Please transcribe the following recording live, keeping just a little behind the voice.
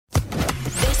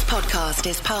podcast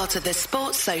is part of the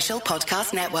Sports Social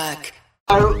Podcast Network.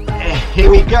 So, here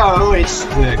we go. It's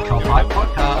the Cop Out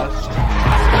Podcast.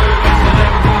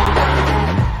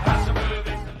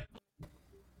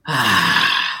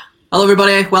 Hello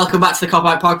everybody, welcome back to the Cop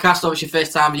Out Podcast. If it's your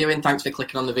first time viewing, thanks for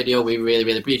clicking on the video, we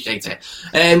really appreciate it.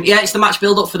 It's the match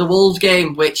build up for the Wolves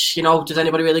game, which, does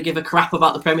anybody really give a crap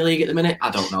about the Premier League at the minute?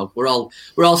 I don't know. We're all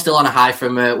still on a high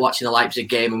from watching the Leipzig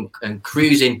game and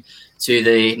cruising to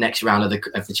the next round of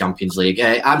the Champions League.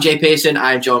 I'm Jay Pearson,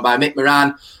 I'm joined by Mick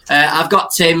Moran. I've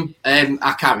got Tim,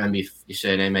 I can't remember your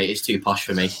surname, mate, it's too posh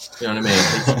for me, you know what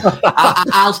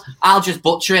I mean? I'll just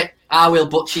butcher it, I will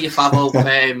butcher your Favo,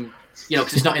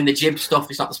 because it's not in the jib stuff,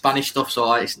 it's not the Spanish stuff,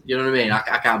 so you know what I mean?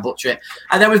 I can't butcher it.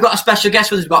 And then we've got a special guest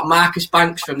with us. We've got Marcus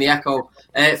Banks from the Echo.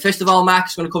 First of all,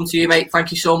 Marcus, I'm going to come to you, mate. Thank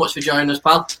you so much for joining us,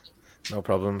 pal. No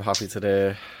problem. Happy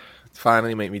to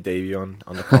finally make me debut on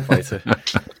the Cop Fighter.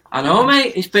 I know,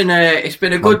 mate. It's been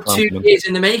a good 2 years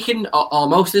in the making,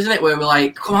 almost, isn't it? Where we're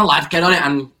like, come on, lad, get on it.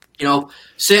 And,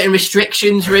 certain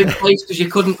restrictions were in place because you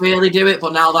couldn't really do it.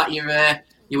 But now that you're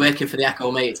working for the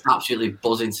Echo, mate, it's absolutely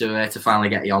buzzing to finally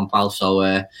get you on, pal. So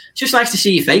it's just nice to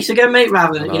see your face again, mate,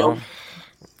 rather than,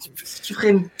 it's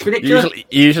fucking ridiculous.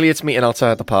 Usually it's meeting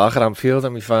outside the park at Anfield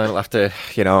and we finally have to,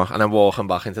 and then walking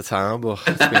back into town. But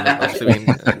it's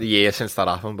been a year since that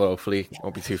happened, but hopefully it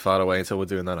won't be too far away until we're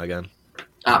doing that again.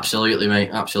 Absolutely, mate.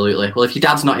 Absolutely. Well, if your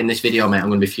dad's not in this video, mate, I'm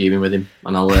going to be fuming with him,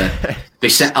 and I'll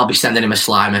be sending him a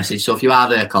sly message. So if you are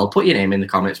there, Cole, put your name in the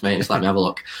comments, mate. Just let me have a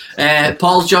look.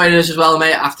 Paul's joining us as well,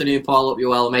 mate. Afternoon, Paul. Hope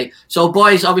you're well, mate. So,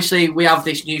 boys, obviously we have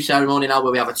this new ceremony now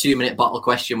where we have a 2-minute bottle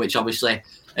question, which obviously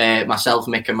myself,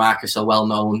 Mick, and Marcus are well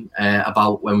known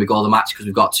about when we go to the match because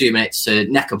we've got 2 minutes to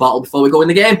neck a bottle before we go in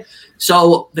the game.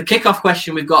 So the kickoff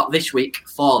question we've got this week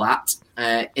for that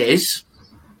is: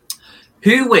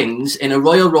 who wins in a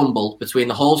Royal Rumble between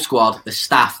the whole squad, the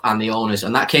staff and the owners?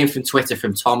 And that came from Twitter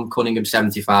from Tom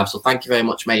Cunningham75. So thank you very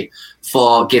much, mate,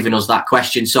 for giving us that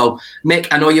question. So, Mick,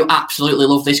 I know you absolutely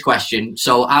love this question.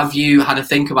 So have you had a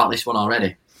think about this one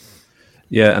already?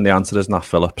 Yeah, and the answer is Nat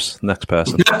Phillips. Next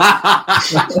person. Go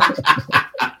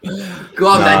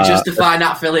on then, justify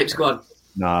Nat Phillips, go on.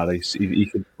 Nah, he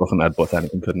could fucking headbutt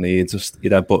anything, couldn't he? He'd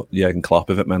headbutt Jurgen Klopp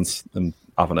if it meant him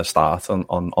having a start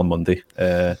on Monday.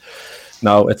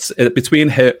 No, it's between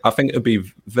him. I think it'd be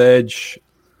Virg,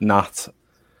 Nat.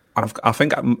 I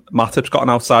think Matip's got an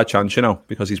outside chance,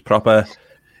 because he's proper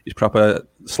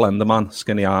slender man,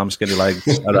 skinny arms, skinny legs.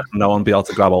 I reckon no one would be able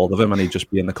to grab hold of him, and he'd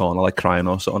just be in the corner like crying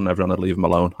or something. Everyone would leave him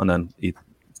alone, and then he'd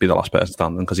be the last person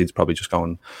standing because he'd probably just go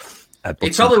and headbutt.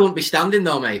 He probably wouldn't be standing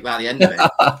though, mate, by the end of it.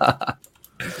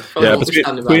 Yeah,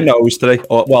 between those today.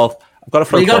 I've got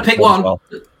to you got to pick one. Well.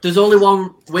 There's only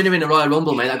one winner in the Royal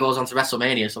Rumble, mate, that goes on to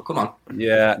WrestleMania, so come on.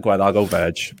 Yeah, go ahead, I'll go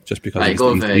Virg, just because he's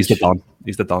the Don.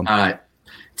 He's the Don. All right.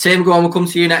 Tim, go on, we'll come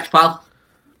to you next, pal.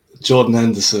 Jordan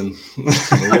Henderson.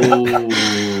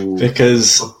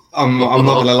 Because I'm not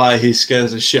going to lie, he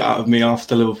scares the shit out of me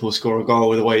after Liverpool score a goal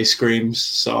with the way he screams.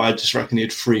 So I just reckon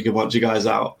he'd freak a bunch of guys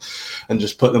out and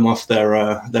just put them off their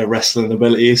wrestling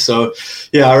ability. So,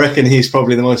 yeah, I reckon he's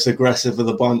probably the most aggressive of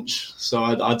the bunch. So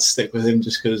I'd stick with him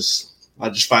just because I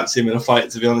just fancy him in a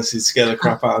fight, to be honest. He'd scare the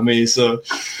crap out of me. So,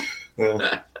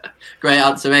 yeah. Great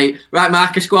answer, mate. Right,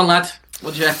 Marcus, go on, lad.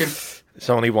 What do you reckon? It's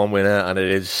only one winner, and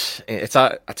it's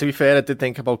to be fair, I did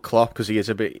think about Klopp because he's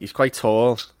quite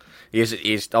tall.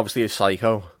 He's obviously a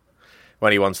psycho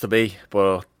when he wants to be,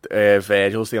 but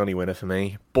Virgil's the only winner for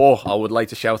me. But I would like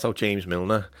to shout out James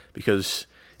Milner, because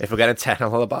if we're getting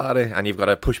technical about it and you've got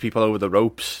to push people over the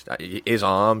ropes, his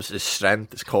arms, his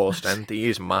strength, his core strength, he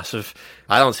is massive.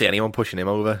 I don't see anyone pushing him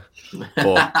over.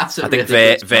 But I think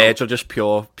Virgil just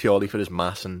purely for his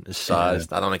mass and his size.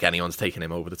 Yeah. I don't think anyone's taking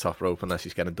him over the top rope unless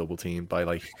he's getting double teamed by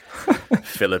like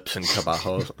Phillips and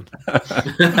Cabajo.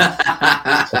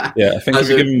 Yeah, I think if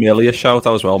we give Millie a shout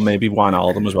out as well, maybe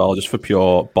Wijnaldum as well, just for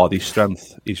pure body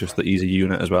strength. He's a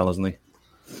unit as well, isn't he?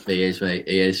 He is, mate.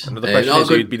 He is. Another question is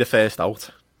who'd be the first out?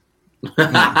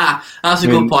 That's a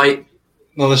good point.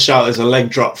 Another shout is a leg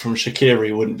drop from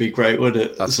Shaqiri wouldn't be great, would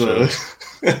it? That's true.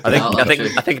 I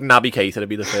think Naby Keita would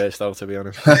be the first out, to be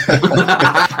honest.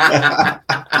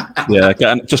 Yeah,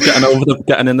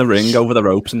 getting in the ring over the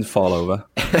ropes and fall over.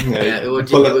 Yeah, it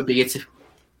would be it.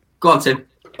 Go on, Tim.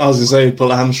 I was going to say he'd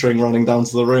pull a hamstring running down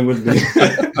to the ring, wouldn't he?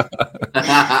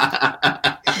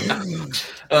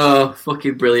 Oh,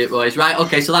 fucking brilliant, boys. Right,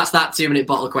 okay, so that's that 2-minute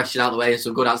bottle question out of the way, and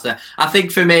some good answer. I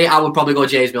think for me, I would probably go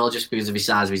James Miller just because of his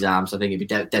size of his arms. I think it'd be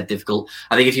dead difficult.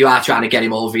 I think if you are trying to get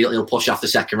him over, he'll push off the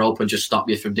second rope and just stop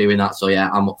you from doing that. So, yeah,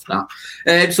 I'm up for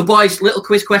that. So, boys, little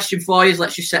quiz question for you.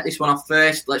 Let's just set this one off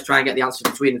first. Let's try and get the answer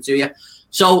between the two of you.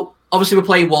 So, obviously we're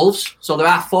playing Wolves, so there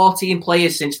are 14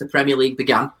 players since the Premier League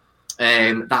began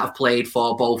that have played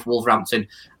for both Wolverhampton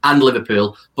and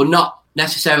Liverpool, but not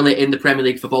necessarily in the Premier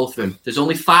League for both of them. There's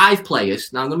only 5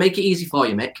 players. Now I'm going to make it easy for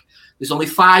you, Mick. There's only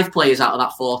 5 players out of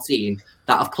that 14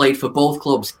 that have played for both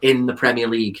clubs in the Premier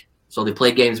League. So they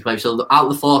played games. So out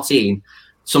of the 14,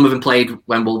 some of them played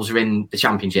when Wolves were in the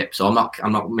Championship. So I'm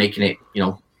not making it,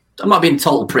 I'm not being a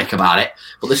total prick about it.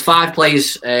 But there's 5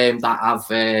 players that have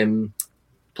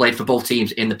played for both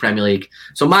teams in the Premier League.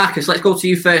 So Marcus, let's go to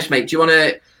you first, mate. Do you want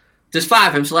to? There's 5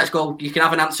 of them, so let's go. You can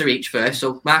have an answer each first.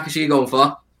 So Marcus, who are you going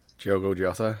for? Diogo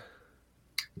Jota.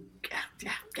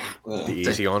 Yeah. The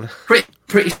easy one.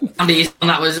 Pretty easy on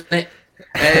that, wasn't it?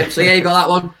 So yeah, you got that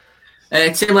one.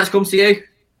 Tim, let's come to you.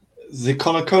 Did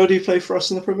Conor Cody play for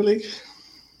us in the Premier League?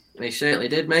 He certainly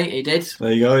did, mate. He did.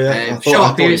 There you go. Yeah.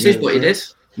 Short appearances, but he did.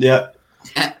 Yeah.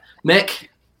 Mick.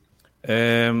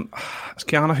 Has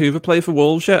Keanu Hoover played for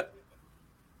Wolves yet?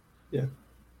 Yeah.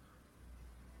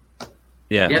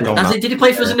 Yeah. Did he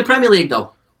play for us in the Premier League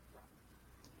though?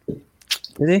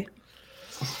 Did he?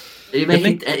 Did he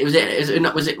make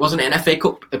it? Wasn't it an FA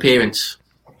Cup appearance?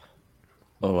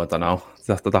 Oh, I don't know.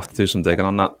 I'd have to do some digging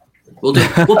on that. We'll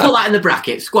put that in the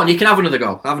brackets. Go on, you can have another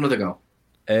go.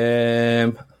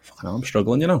 I'm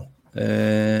struggling, 3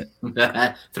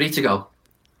 to go.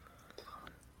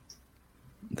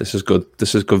 This is good.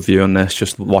 This is good view on this.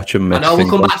 Just watching me. I know. We'll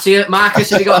come back to you, Marcus.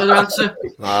 Have you got another answer?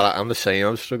 Nah, I'm the same.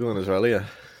 I'm struggling as well. Yeah.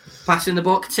 Passing the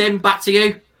buck. Tim, back to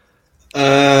you.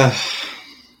 I'm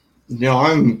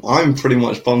pretty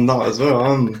much bombed out as well.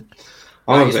 I'm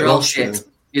These are all shit. Then.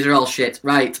 These are all shit.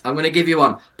 Right, I'm going to give you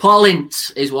one. Paul Ince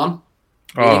is one.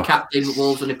 He captain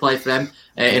Wolves when he played for them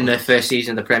in the first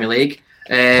season of the Premier League.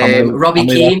 Robbie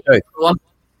Keane, one.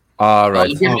 Right.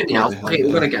 We're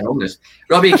going to get on this.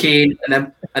 Robbie Keane,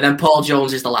 and then Paul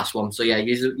Jones is the last one. So yeah,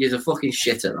 you're a fucking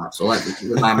shit at that. So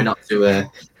remind me not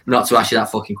to ask you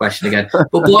that fucking question again.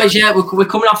 But boys, yeah, we're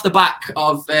coming off the back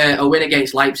of a win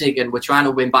against Leipzig, and we're trying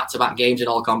to win back-to-back games in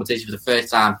all competitions for the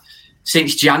first time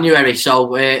since January.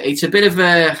 So it's a bit of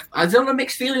I don't know,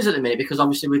 mixed feelings at the minute because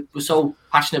obviously we're so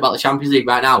passionate about the Champions League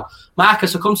right now.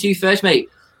 Marcus, I'll come to you first, mate.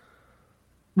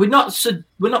 We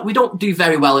don't do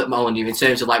very well at Molineux in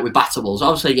terms of with batter Wolves.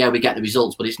 Obviously, yeah, we get the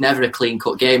results, but it's never a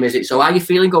clean-cut game, is it? So how are you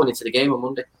feeling going into the game on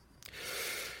Monday?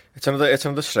 It's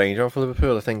another strange one for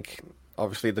Liverpool. I think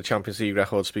obviously the Champions League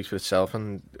record speaks for itself,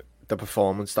 and the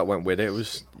performance that went with it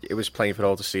was plain for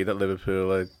all to see that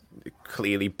Liverpool are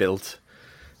clearly built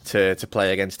to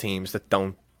play against teams that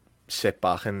don't sit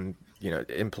back and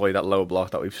employ that low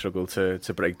block that we've struggled to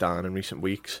break down in recent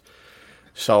weeks.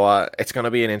 So it's going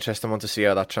to be an interesting one to see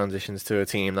how that transitions to a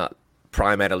team that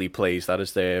primarily plays that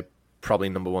as their probably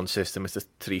number one system. It's the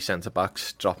 3 centre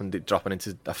backs dropping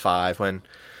into a 5 when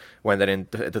they're in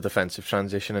the defensive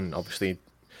transition, and obviously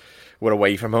we're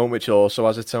away from home, which also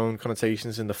has its own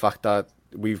connotations in the fact that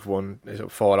we've won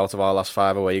 4 out of our last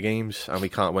 5 away games, and we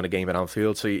can't win a game at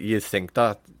Anfield. So you'd think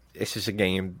that this is a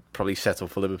game probably set up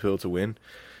for Liverpool to win.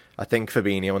 I think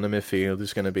Fabinho in the midfield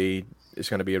is going to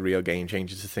be a real game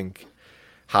changer to think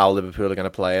how Liverpool are going to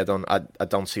play. I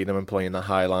don't see them employing that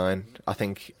high line. I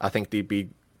think they'd be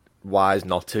wise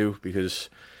not to, because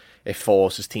it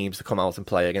forces teams to come out and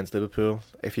play against Liverpool.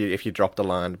 If you drop the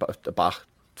line back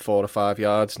 4 or 5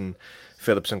 yards, and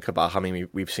Phillips and Kabak, I mean,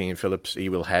 we've seen Phillips, he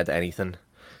will head anything.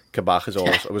 Kabak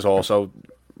was also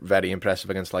very impressive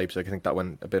against Leipzig. I think that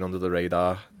went a bit under the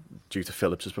radar due to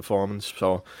Phillips' performance.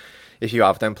 So if you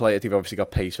have them players, you've obviously got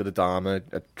pace with Adama,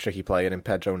 a tricky player in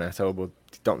Pedro Neto, but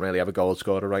don't really have a goal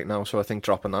scorer right now. So I think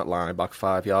dropping that line back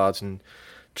 5 yards and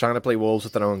trying to play Wolves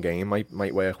at their own game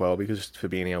might work well, because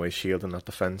Fabinho is shielding that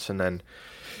defence. And then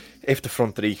if the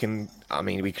front 3 can, I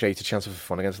mean, we created a chance of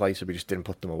fun against Leicester, we just didn't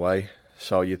put them away.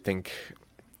 So you'd think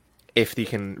if they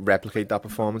can replicate that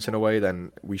performance in a way,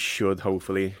 then we should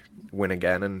hopefully win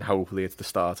again, and hopefully it's the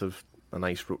start of a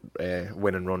nice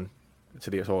win and run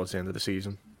towards the end of the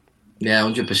season. Yeah,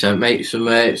 100%, mate.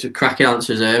 Some cracking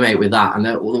answers there, mate, with that. And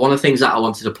one of the things that I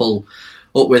wanted to pull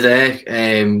up with there,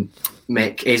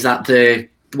 Mick, is that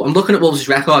I'm looking at Wolves'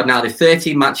 record now. They've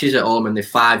 13 matches at home and they've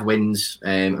 5 wins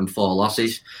and 4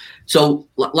 losses. So,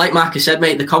 like Marcus said,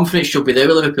 mate, the confidence should be there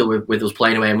with Liverpool with us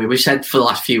playing away. And we've said for the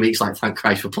last few weeks, thank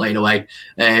Christ for playing away.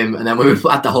 And then we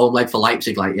were at the home leg for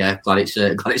Leipzig, glad it's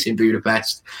in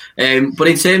Budapest. But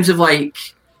in terms of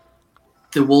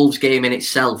the Wolves game in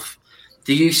itself,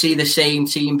 do you see the same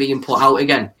team being put out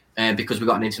again because we've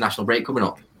got an international break coming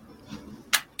up?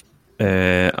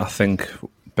 I think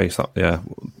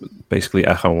basically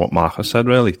echoing what Marcus said,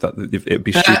 really, that it'd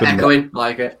be stupid. Echoing,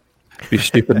 like it. It'd be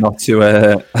stupid not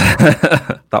to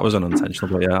That was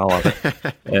unintentional, but yeah, I'll have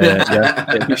it.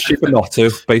 Yeah, it'd be stupid not to.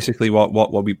 Basically,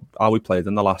 how we played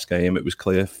in the last game, it was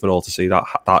clear for all to see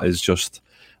that is just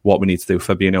what we need to do.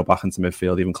 Fabinho back into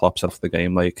midfield. Even Klopp said after the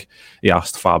game, like, he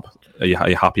asked Fab, are you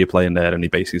happy you're playing there? And he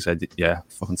basically said, yeah,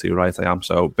 fucking too right, I am.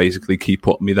 So basically, keep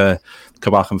putting me there.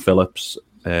 Kabak and Phillips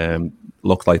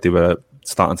looked like they were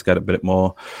starting to get a bit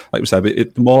more, like we said,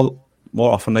 the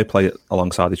more often they play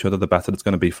alongside each other, the better it's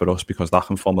going to be for us, because that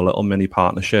can form a little mini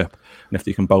partnership. And if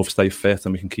they can both stay fit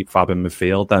and we can keep Fab in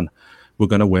midfield, then we're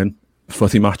going to win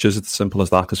footy matches. It's as simple as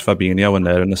that, because Fabinho, when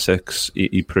they're in the six,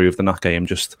 he proved in that game,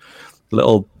 just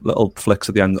little flicks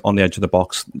at the end on the edge of the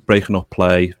box, breaking up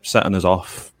play, setting us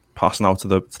off, passing out to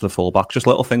the fullback, just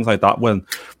little things like that. When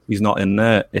he's not in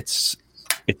there, it's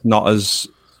not as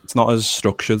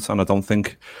structured, and I don't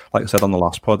think, like I said on the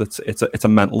last pod, it's a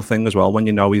mental thing as well. When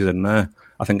you know he's in there,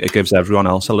 I think it gives everyone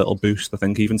else a little boost. I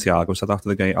think even Thiago said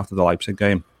after the Leipzig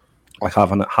game, like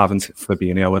having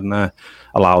Fabinho in there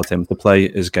allowed him to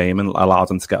play his game and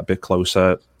allowed him to get a bit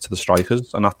closer to the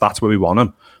strikers, and that's where we want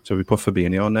him. So if we put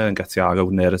Fabinho in there and get Thiago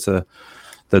nearer to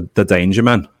the danger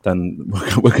men, then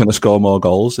we're going to score more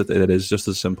goals. It is just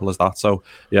as simple as that. So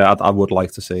yeah, I would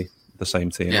like to see the same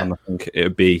team, and I think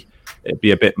it'd be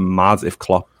a bit mad if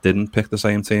Klopp didn't pick the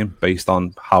same team based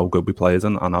on how good we played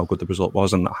and how good the result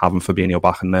was, and having Fabinho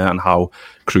back in there and how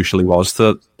crucial he was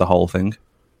to the whole thing.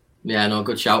 Yeah, no,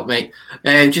 good shout, mate.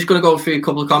 Just going to go through a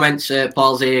couple of comments.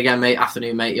 Paul's here again, mate.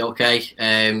 Afternoon, mate. You okay?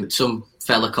 Some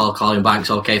fella called Colin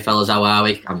Banks. Okay, fellas, how are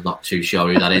we? I'm not too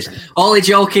sure who that is. Only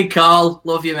joking, Carl.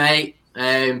 Love you, mate.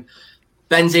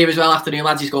 Ben's here as well. Afternoon,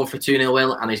 lads. He's going for 2-0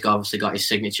 Will, and he's obviously got his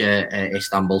signature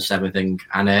Istanbul 7 thing.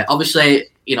 And obviously,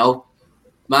 you know,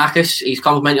 Marcus, he's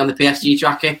complimenting on the PSG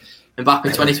tracker. And back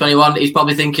in 2021, he's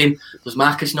probably thinking, does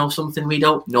Marcus know something we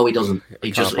don't? No, he doesn't.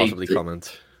 He can't possibly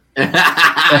comment. You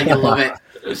love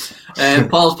it.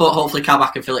 Paul's put hopefully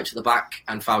Kabak and Phillips at the back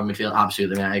and Fab midfield.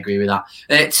 Absolutely, mate, I agree with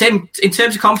that. Tim, in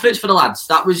terms of confidence for the lads,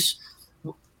 that was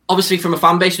obviously from a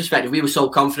fan base perspective, we were so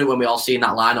confident when we all seen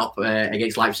that lineup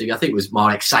against Leipzig. I think it was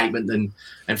more excitement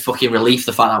and fucking relief,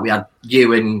 the fact that we had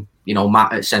you and, you know,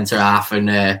 Matt at centre half and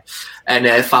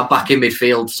Fab back in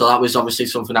midfield. So that was obviously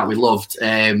something that we loved.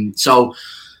 So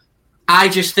I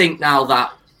just think now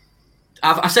that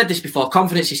I've said this before,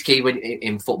 confidence is key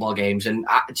in football games. And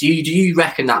do you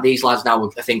reckon that these lads now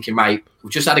are thinking, right,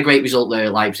 we've just had a great result there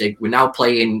at Leipzig, we're now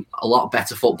playing a lot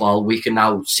better football, we can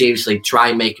now seriously try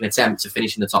and make an attempt to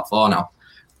finish in the top 4 now?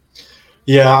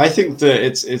 Yeah, I think that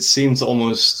it seemed to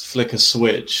almost flick a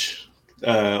switch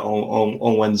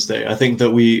on Wednesday. I think that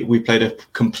we played a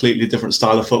completely different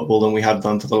style of football than we had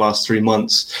done for the last 3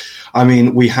 months. I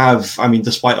mean,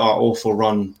 despite our awful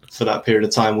run for that period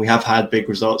of time, we have had big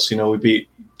results. You know, we beat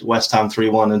West Ham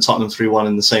 3-1 and Tottenham 3-1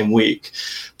 in the same week,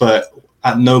 but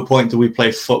at no point did we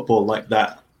play football like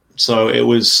that. So it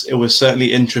was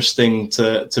certainly interesting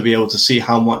to be able to see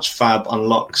how much Fab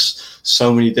unlocks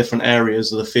so many different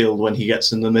areas of the field when he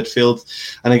gets in the midfield.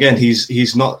 And again,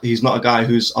 he's not a guy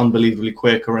who's unbelievably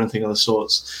quick or anything of the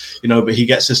sorts, you know, but he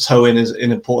gets his toe in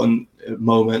important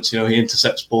moments. You know, he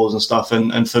intercepts balls and stuff.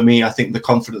 And for me, I think the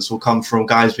confidence will come from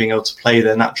guys being able to play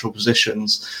their natural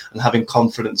positions and having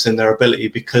confidence in their ability,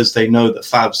 because they know that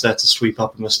Fab's there to sweep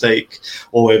up a mistake.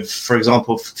 Or if, for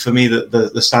example, for me, the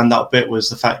standout bit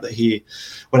was the fact that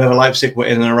whenever Leipzig were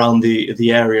in and around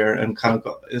the area and kind of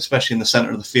got, especially in the centre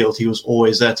of the field, he was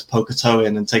always there to poke a toe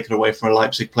in and take it away from a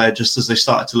Leipzig player just as they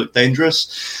started to look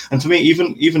dangerous. And for me,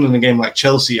 even in a game like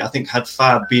Chelsea, I think had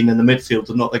Fab been in the midfield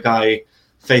and not the guy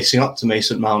facing up to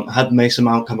Mason Mount, had Mason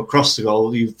Mount come across the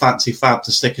goal, you fancy Fab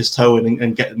to stick his toe in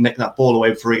and nick that ball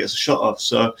away before he gets a shot off.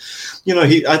 So, you know,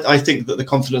 I think that the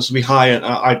confidence will be high, and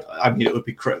I mean, it would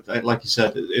be, like you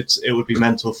said, it would be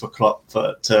mental for Klopp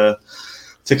to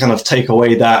kind of take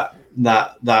away that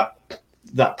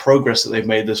progress that they've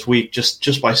made this week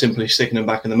just by simply sticking him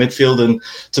back in the midfield. And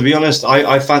to be honest,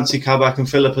 I fancy Kabak and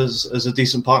Philip as a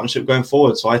decent partnership going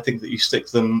forward. So I think that you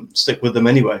stick with them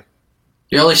anyway.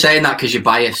 You're only saying that because you're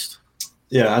biased.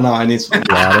 Yeah, I know. I need some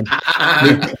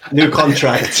new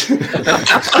contract.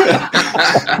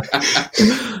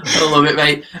 I love it,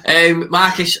 mate.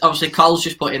 Marcus, obviously, Cole's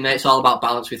just put in there, it's all about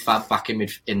balance with Fab back in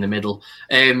the middle.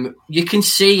 You can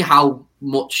see how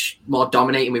much more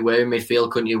dominating we were in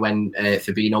midfield, couldn't you, when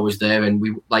Fabinho was there? And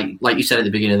we, like you said at the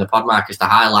beginning of the pod, Marcus, the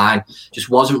high line just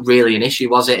wasn't really an issue,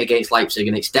 was it, against Leipzig?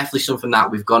 And it's definitely something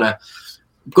that we've got to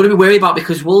be worried about,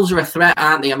 because Wolves are a threat,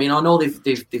 aren't they? I mean, I know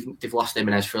they've lost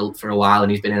Jimenez for a while, and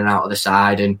he's been in and out of the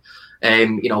side, and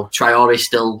you know, Traore's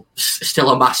still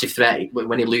a massive threat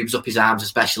when he lubes up his arms,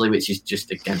 especially, which is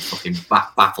just, again, fucking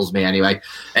baffles me anyway.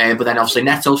 But then obviously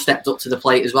Neto stepped up to the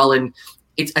plate as well, and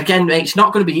it's again, it's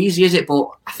not going to be easy, is it? But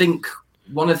I think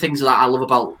one of the things that I love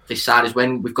about this side is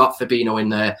when we've got Fabinho in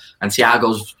there and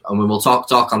Thiago's, and we'll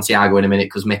talk on Thiago in a minute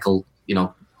because Mick will,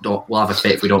 we'll have a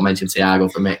fit if we don't mention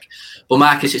Thiago for Mick. But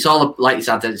Marcus, it's all like you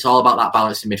said, it's all about that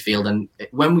balance in midfield. And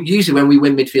when we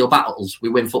win midfield battles, we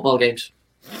win football games.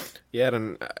 Yeah,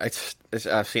 and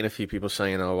I've seen a few people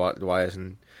saying, why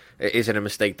isn't it a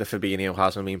mistake that Fabinho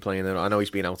hasn't been playing? I know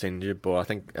he's been out injured, but I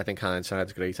think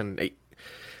hindsight's great. And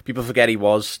people forget he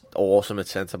was awesome at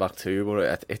centre back too,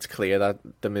 but it's clear that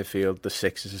the midfield, the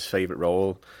 6 is his favourite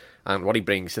role, and what he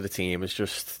brings to the team is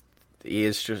just.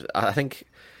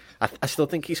 I still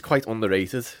think he's quite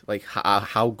underrated. Like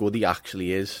how good he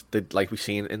actually is. Like we've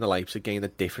seen in the Leipzig game, the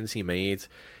difference he made,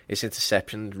 his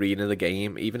interception, reading of the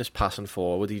game, even his passing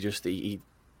forward. He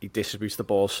distributes the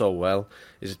ball so well.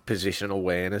 His positional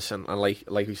awareness, and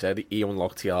like we said, he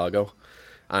unlocked Thiago.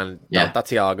 And that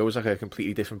Thiago was like a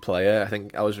completely different player. I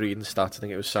think I was reading stats. I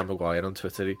think it was Sam Maguire on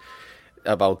Twitter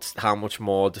about how much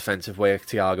more defensive work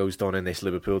Thiago's done in this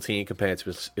Liverpool team compared to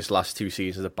his last 2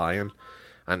 seasons at Bayern.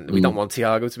 And we don't want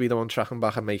Thiago to be the one tracking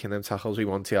back and making them tackles. We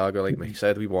want Thiago, like Mick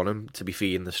said, we want him to be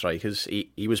feeding the strikers.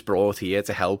 He was brought here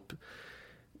to help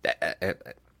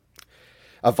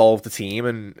evolve the team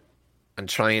and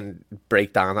try and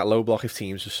break down that low block if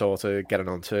teams are sort of getting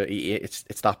onto it.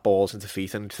 It's that balls into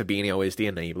feet, and Fabinho is the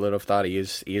enabler of that. He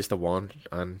is the one,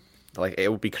 and like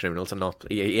it would be criminal to not.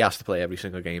 He has to play every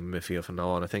single game in midfield from now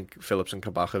on. I think Phillips and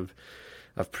Kabak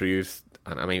have proved,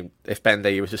 and I mean, if Ben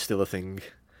Davies is still a thing,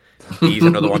 he's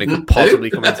another one who could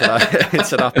possibly come into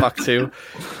that back too,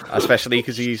 especially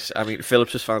because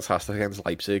Phillips is fantastic against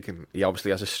Leipzig, and he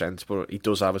obviously has his strengths, but he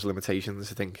does have his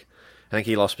limitations. I think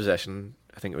he lost possession.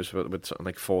 I think it was with something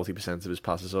like 40% of his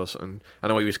passes or something. I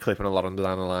know he was clipping a lot under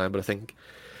down the line, but I think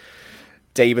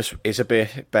Davis is a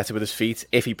bit better with his feet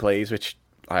if he plays, which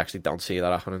I actually don't see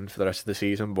that happening for the rest of the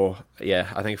season. But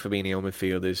yeah, I think Fabinho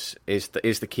midfield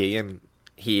is the key, and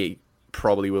he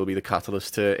probably will be the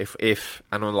catalyst to if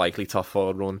an unlikely top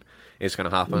 4 run is going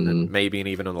to happen, and maybe an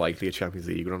even unlikely a Champions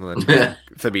League run, then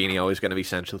Fabinho is going to be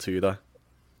central to that.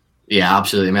 Yeah,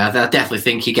 absolutely, man. I definitely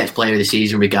think he gets player of the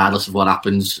season regardless of what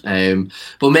happens. But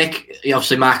Mick,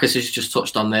 obviously Marcus has just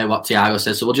touched on there what Thiago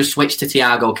says, so we'll just switch to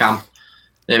Thiago Cam.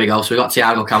 There we go. So we've got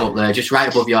Thiago Cam up there, just right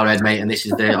above your head, mate, and this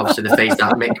is obviously the face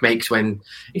that Mick makes when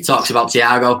he talks about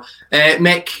Thiago.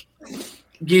 Mick,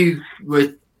 you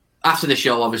were, after the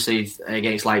show, obviously,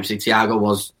 against Leipzig, Thiago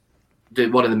was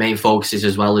one of the main focuses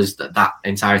as well as that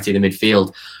entirety of the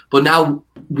midfield. But now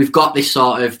we've got this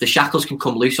sort of, the shackles can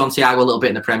come loose on Thiago a little bit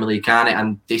in the Premier League, can't it?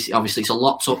 And this, obviously, it's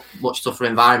a much tougher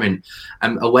environment.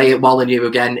 Away at Molineux,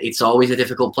 again, it's always a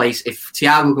difficult place. If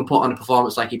Thiago can put on a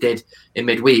performance like he did in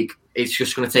midweek, it's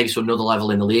just going to take us to another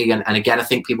level in the league. And again, I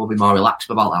think people will be more relaxed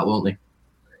about that, won't they?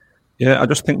 Yeah, I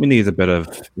just think we need a bit of,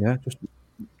 just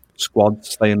squad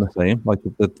staying the same. Like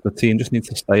the team just needs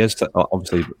to stay as,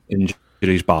 obviously,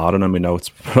 injuries barring, and we know it's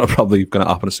probably going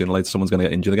to happen sooner or later. Someone's going to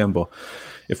get injured again, but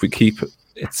if we keep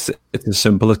it's as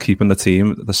simple as keeping the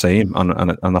team the same, and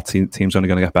that team's only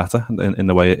going to get better in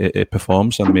the way it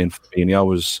performs. And I mean, Fabinho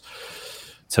was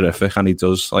terrific, and he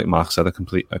does, like Mark said, I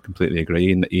completely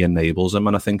agree. He enables him,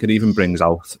 and I think it even brings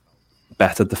out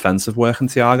better defensive work in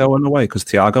Thiago in a way, because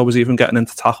Thiago was even getting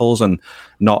into tackles and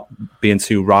not being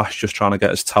too rash, just trying to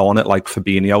get his toe on it like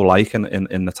Fabinho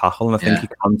in the tackle. And I think he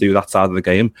can do that side of the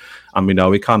game, and we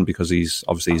know he can because he's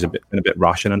been a bit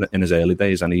rash in his early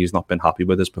days, and he's not been happy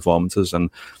with his performances. And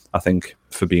I think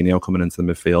Fabinho coming into the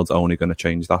midfield is only going to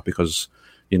change that, because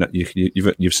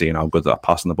you've seen how good that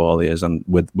passing the ball he is, and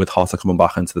with Jota coming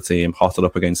back into the team, Jota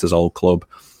up against his old club,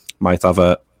 might have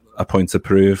a point to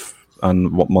prove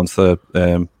and wants to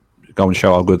go and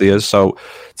show how good he is. So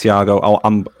Thiago,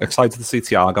 I'm excited to see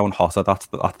Thiago and Jota. That's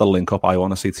the link up. I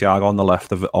want to see Thiago on the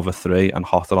left of a 3 and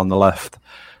Jota on the left,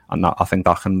 and I think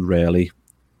that can really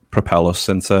propel us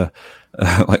into,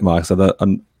 like Mark said, a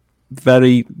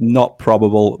very not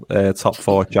probable top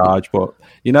 4 charge. But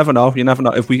you never know.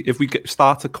 If we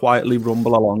start to quietly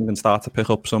rumble along and start to pick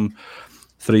up some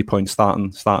 3 points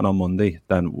starting on Monday,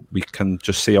 then we can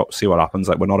just see what happens.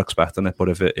 Like, we're not expecting it, but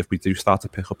if we do start to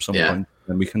pick up some points,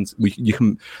 then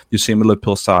you've seen with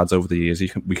Liverpool sides over the years,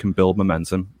 we can build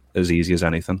momentum as easy as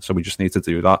anything. So we just need to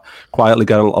do that quietly,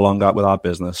 get along out with our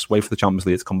business, wait for the Champions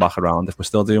League to come back around. If we're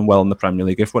still doing well in the Premier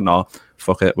League, if we're not,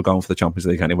 fuck it, we're going for the Champions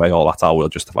League anyway. All that's how we'll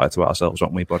justify it to ourselves,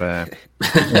 won't we? But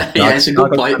it's a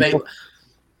good point, mate.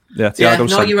 Yeah,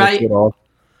 Thiago, you're right.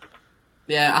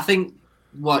 Yeah, I think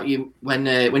when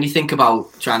you think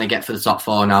about trying to get for the top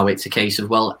four now, it's a case of,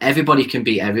 well, everybody can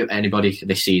beat anybody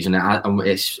this season. And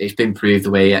it's been proved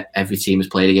the way every team has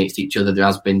played against each other. There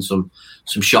has been some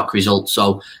shock results,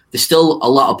 so there's still a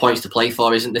lot of points to play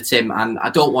for, isn't there, Tim? And I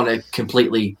don't want to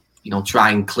completely, try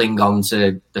and cling on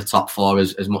to the top four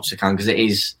as much as I can, because it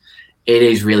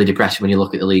is really depressing when you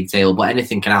look at the league table. But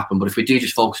anything can happen. But if we do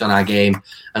just focus on our game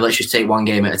and let's just take one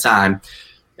game at a time.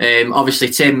 Obviously,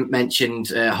 Tim mentioned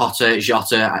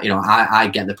Jota. I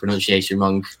get the pronunciation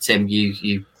wrong. Tim,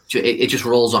 it just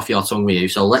rolls off your tongue with you.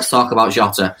 So let's talk about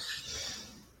Jota.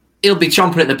 He'll be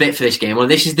chomping at the bit for this game. Well,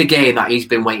 this is the game that he's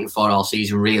been waiting for all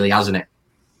season, really, hasn't it?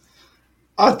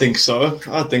 I think so.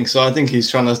 I think he's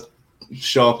trying to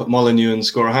show up at Molineux and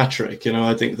score a hat-trick.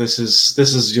 I think this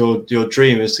is your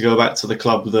dream, is to go back to the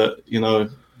club that,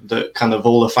 that kind of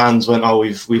all the fans went, oh,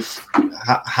 we've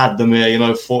had them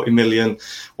here, 40 million,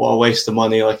 what a waste of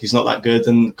money, like he's not that good,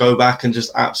 and go back and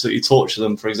just absolutely torture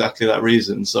them for exactly that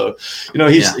reason. So,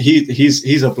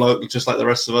 he's a bloke just like the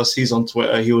rest of us. He's on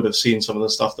Twitter. He would have seen some of the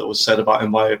stuff that was said about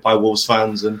him by Wolves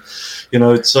fans, and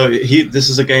so this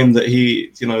is a game that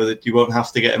that you won't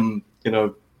have to get him,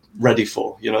 ready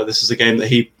for. This is a game that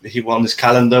he won his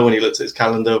calendar. When he looked at his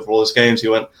calendar for all his games, he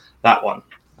went, that one.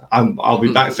 I'll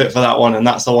be back fit for that one, and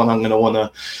that's the one I'm going to want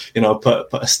to,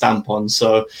 put a stamp on.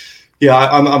 So, yeah,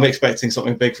 I'm expecting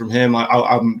something big from him.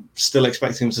 I'm still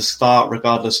expecting him to start,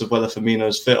 regardless of whether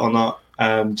Firmino's fit or not,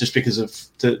 just because of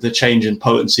the change in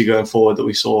potency going forward that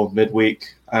we saw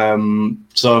midweek.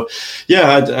 So,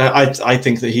 yeah, I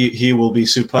think that he will be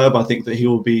superb. I think that he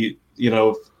will be,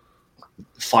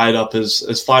 fired up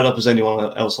as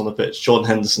anyone else on the pitch, Jordan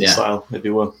Henderson style, if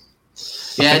you will.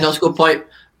 Yeah, that's a good point.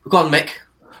 Go on, Mick.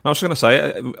 I was going to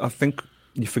say, I think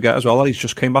you forget as well that he's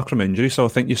just came back from injury. So I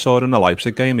think you saw it in the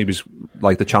Leipzig game. He was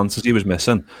like the chances he was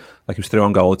missing. Like he was through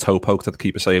on goal, toe poked that the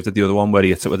keeper saved it. The other one where he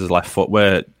hits it with his left foot,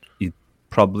 where he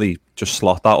probably just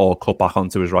slot that or cut back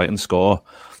onto his right and score.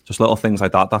 Just little things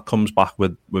like that comes back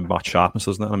with match sharpness,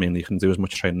 doesn't it? I mean, you can do as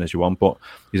much training as you want, but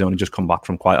he's only just come back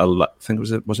from quite I think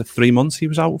was it 3 months he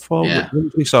was out for? Yeah.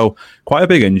 So quite a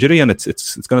big injury, and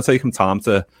it's going to take him time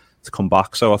to come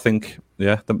back. So I think,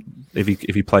 if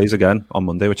he plays again on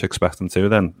Monday, which I expect him to,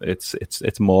 then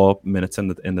it's more minutes in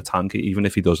the tank. Even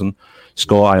if he doesn't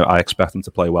score, I expect him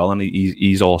to play well, and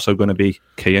he's also going to be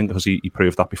keying, because he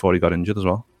proved that before he got injured as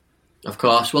well. Of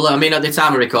course. Well, I mean, at the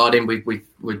time of recording,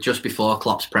 we're just before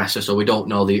Klopp's presser, so we don't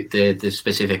know the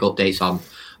specific updates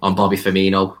on Bobby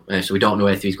Firmino, so we don't know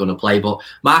if he's going to play. But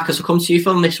Marcus, I'll come to you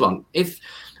from this one. If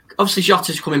obviously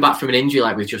Jota's coming back from an injury,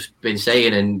 like we've just been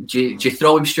saying, and do you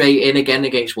throw him straight in again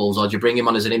against Wolves, or do you bring him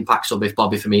on as an impact sub if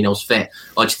Bobby Firmino's fit,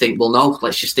 or do you think, well, no,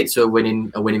 let's just stick to a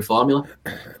winning formula?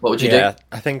 What would you do? Yeah,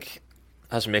 I think,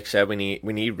 as Mick said, we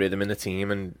need rhythm in the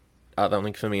team, and I don't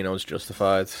think Firmino's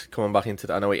justified coming back into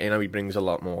that. I know he brings a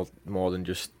lot more than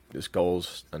just his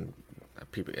goals, and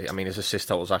people. I mean, his assist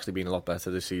total's actually been a lot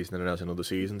better this season than it has in other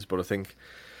seasons. But I think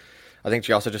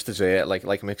Jota just deserved, like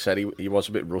Mick said, he was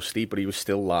a bit rusty, but he was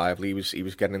still lively. He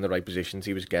was getting in the right positions.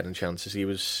 He was getting chances.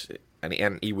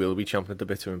 And he will be chomping at the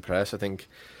bit to impress. I think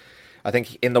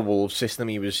in the Wolves system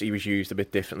he was used a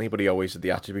bit differently, but he always had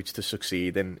the attributes to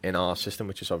succeed in our system,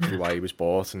 which is obviously why he was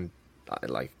bought. And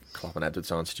like Klopp and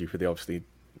Edwards aren't stupid. They obviously,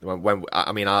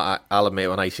 I'll admit,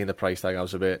 when I seen the price tag, I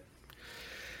was a bit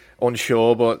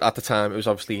unsure, but at the time it was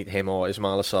obviously him or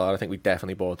Ismail Assar. I think we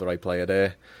definitely bought the right player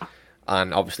there,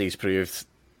 and obviously he's proved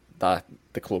that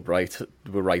the club were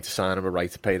right to sign him, were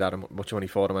right to pay that much money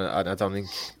for him. And I don't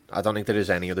think there is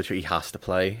any other choice. He has to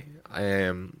play.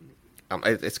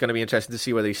 It's going to be interesting to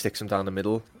see whether he sticks him down the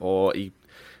middle, or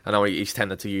I know he's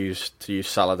tended to use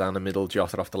Salah down the middle,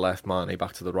 Jota off the left, Mane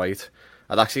back to the right.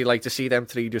 I'd actually like to see them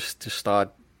three just to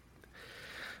start.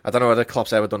 I don't know whether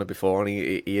Klopp's ever done it before, and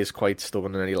he is quite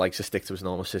stubborn and he likes to stick to his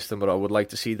normal system, but I would like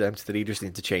to see them three just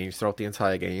interchange throughout the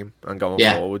entire game and going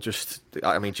forward.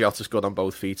 I mean, Jota's good on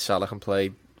both feet. Salah can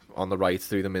play on the right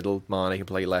through the middle. Mane can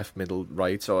play left, middle,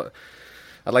 right. So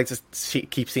I'd like to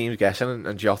keep teams guessing,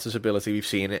 and Jota's ability, we've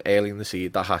seen it early in the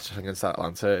season, that hat against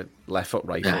Atlanta, left foot,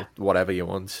 right foot, whatever you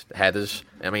want, headers.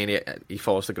 I mean, he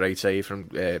forced a great save from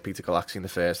Peter Galaxy in the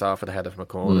first half with a header from a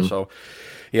corner, so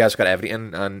he has got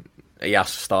everything, and he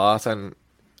has to start. And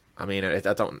I mean, I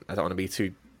don't want to be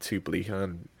too bleak,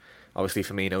 and obviously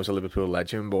Firmino's a Liverpool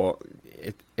legend, but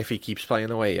if he keeps playing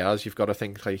the way he has, you've got to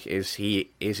think, like, is he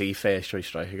first choice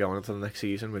striker going into the next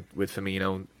season with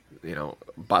Firmino,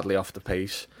 badly off the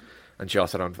pace, and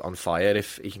Jota on fire?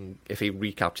 If he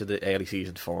recaptured the early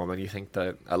season form, and you think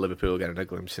that at Liverpool getting a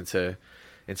glimpse into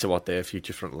what their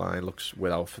future front line looks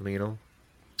without Firmino.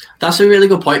 That's a really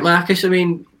good point, Marcus. I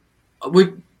mean,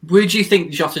 Where do you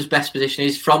think Jota's best position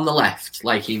is? From the left,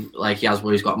 like he has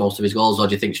where he's got most of his goals, or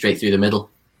do you think straight through the middle?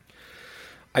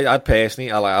 I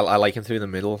personally, I like him through the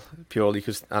middle purely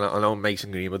because I know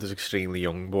Mason Greenwood is extremely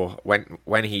young, but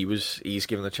when he's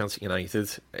given the chance at United,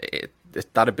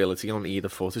 that ability on either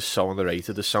foot is so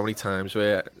underrated. There's so many times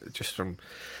where, just from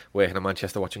working in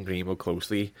Manchester, watching Greenwood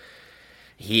closely,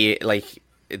 he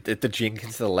the jink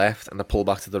into the left and the pull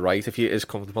back to the right. If he is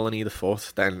comfortable on either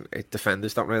foot, then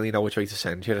defenders don't really know which way to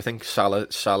send you. I think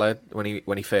Salah when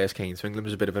he first came to England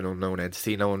was a bit of an unknown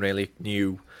entity. No one really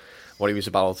knew what he was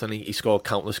about, and he scored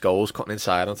countless goals cutting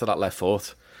inside onto that left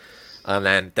foot. And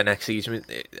then the next season,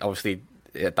 obviously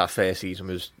that first season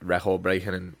was record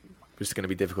breaking and was going to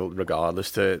be difficult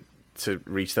regardless to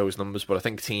reach those numbers. But I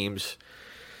think teams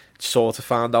sort of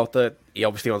found out that he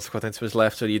obviously wants to cut into his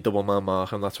left, so you double man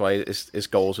mark him. That's why his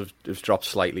goals have dropped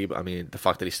slightly. But I mean, the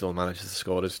fact that he still manages to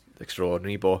score is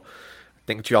extraordinary. But I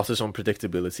think Jota's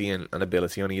unpredictability and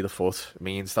ability on either foot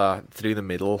means that through the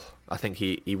middle, I think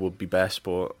he would be best.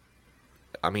 But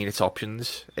I mean, it's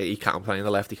options. He can't play on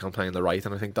the left, he can't play on the right,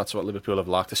 and I think that's what Liverpool have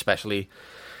lacked, especially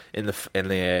in the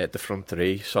front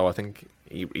three. So I think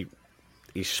he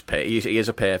is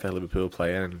a perfect Liverpool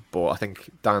player, but I think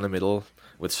down the middle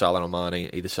with Salah and Mane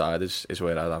either side is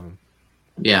where I'd have him.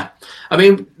 Yeah, I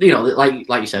mean,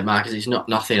 like you said, Marcus, it's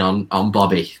nothing on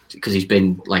Bobby because he's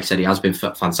been, like I said, he has been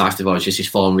fantastic. It's just his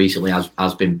form recently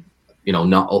has been,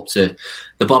 not up to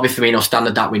the Bobby Firmino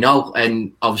standard that we know.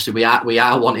 And obviously, we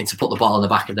are wanting to put the ball in the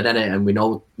back of the net, and we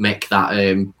know, Mick,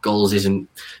 that goals isn't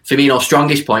Firmino's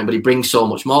strongest point, but he brings so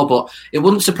much more. But it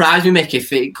wouldn't surprise me, Mick,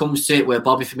 if it comes to it where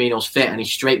Bobby Firmino's fit and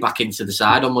he's straight back into the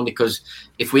side on Monday. Because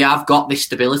if we have got this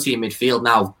stability in midfield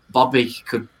now, Bobby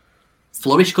could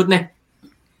flourish, couldn't he?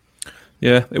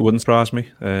 Yeah, it wouldn't surprise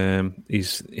me.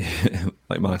 He's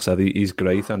like Mark said, he's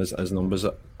great, and his numbers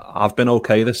have been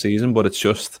okay this season. But it's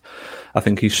just, I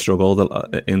think he's struggled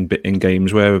in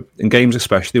games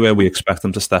especially where we expect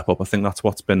him to step up. I think that's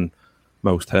what's been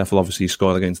most hurtful. Obviously, he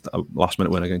scored against a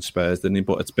last-minute win against Spurs, didn't he?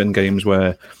 But it's been games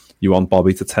where you want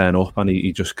Bobby to turn up, and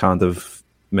he just kind of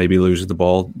maybe loses the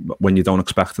ball when you don't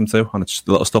expect him to. And it's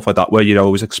little stuff like that where you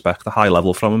always expect a high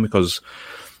level from him because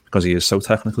he is so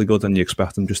technically good, and you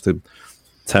expect him just to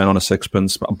turn on a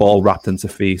sixpence, a ball wrapped into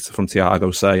feet from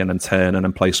Thiago, say, and then turn and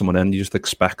then play someone in. You just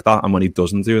expect that, and when he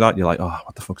doesn't do that, you're like, oh,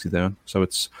 what the fuck's he doing? So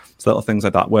it's little things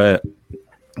like that where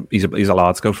he's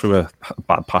allowed to go through a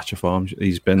bad patch of form.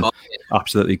 He's been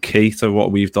absolutely key to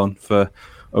what we've done for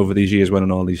over these years,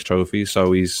 winning all these trophies.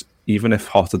 So even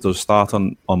if Jota does start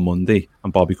on Monday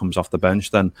and Bobby comes off the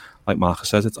bench, then like Marcus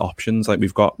says, it's options. Like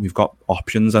we've got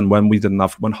options, and when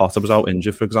Jota was out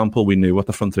injured, for example, we knew what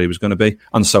the front three was going to be,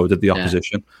 and so did the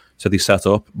opposition. So they set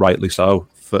up, rightly so,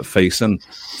 for facing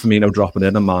Firmino dropping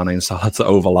in and Mane and Salah to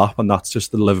overlap, and that's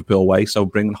just the Liverpool way. So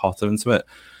bringing Jota into it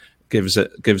gives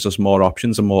us more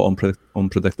options and more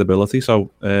unpredictability.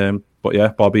 So, but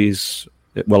yeah,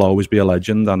 it will always be a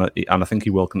legend, and I think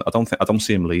he will. I don't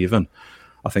see him leaving.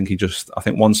 I think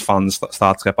once fans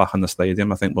start to get back in the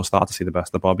stadium, I think we'll start to see the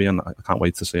best of Bobby, and I can't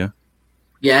wait to see it.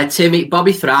 Yeah, Timmy,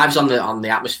 Bobby thrives on the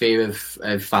atmosphere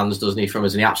of fans, doesn't he, from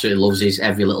us? And he absolutely loves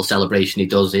every little celebration he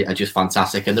does. Are just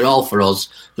fantastic, and they're all for us.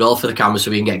 They're all for the camera, so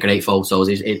we can get great photos.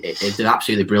 They're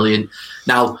absolutely brilliant.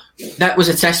 Now, that was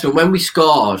a testament when we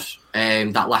scored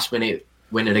that last minute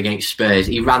winner against Spurs.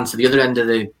 He ran to the other end of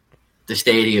the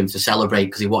stadium to celebrate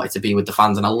because he wanted to be with the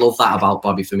fans, and I love that about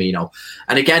Bobby Firmino.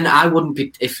 And again, I wouldn't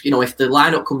be if the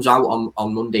lineup comes out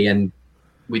on Monday and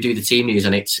we do the team news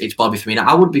and it's Bobby Firmino,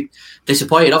 I would be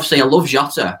disappointed. Obviously, I love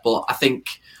Jota, but I think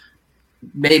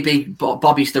maybe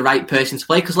Bobby's the right person to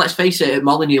play because let's face it, at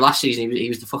Molineux last season he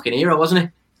was the fucking hero, wasn't he?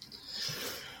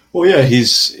 Well, yeah,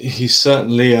 he's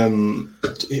certainly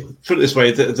put it this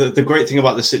way. The great thing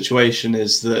about the situation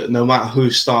is that no matter who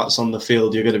starts on the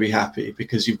field, you're going to be happy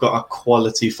because you've got a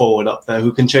quality forward up there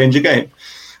who can change a game.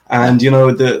 And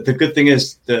the good thing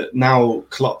is that now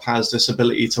Klopp has this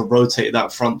ability to rotate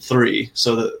that front three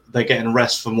so that they're getting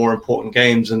rest for more important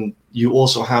games, and you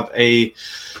also have a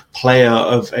player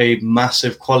of a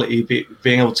massive quality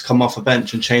being able to come off a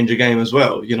bench and change a game as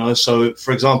well. So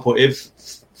for example, if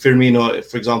Firmino,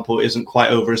 for example, isn't quite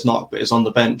over his knock, but is on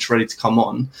the bench ready to come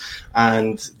on,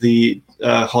 and the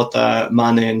Jota,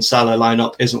 Mane and Salah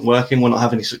lineup isn't working, we're not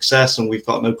having any success, and we've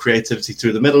got no creativity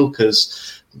through the middle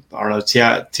because, I don't know,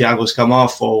 Thiago's come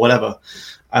off or whatever,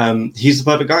 he's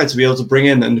the perfect guy to be able to bring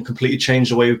in and completely change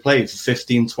the way we play for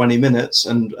 15, 20 minutes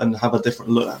and have a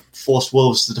different look, force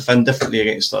Wolves to defend differently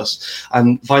against us.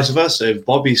 And vice versa, if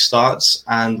Bobby starts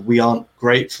and we aren't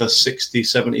great for 60,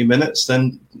 70 minutes,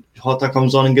 then Jota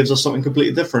comes on and gives us something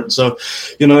completely different. So,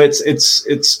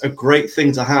 it's a great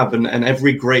thing to have, and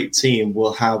every great team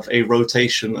will have a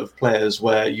rotation of players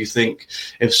where you think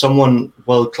if someone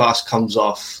world class comes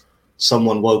off,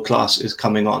 someone world class is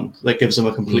coming on. That gives them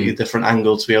a completely different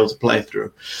angle to be able to play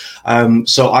through.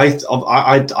 So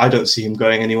I don't see him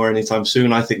going anywhere anytime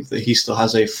soon. I think that he still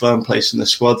has a firm place in the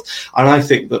squad, and I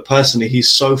think that personally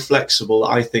he's so flexible.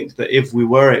 I think that if we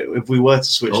were to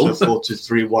switch to a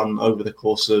 4-2-3-1 over the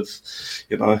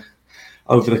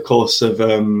course of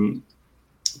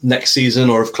next season,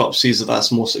 or if Klopp sees that that's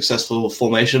a more successful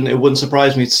formation, it wouldn't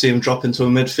surprise me to see him drop into a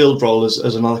midfield role as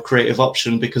another creative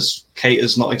option, because Kate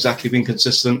has not exactly been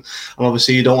consistent, and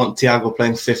obviously you don't want Thiago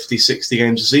playing 50, 60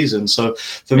 games a season. So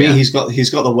for me, he's got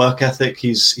the work ethic.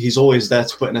 He's always there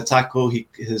to put in a tackle.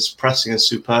 His pressing is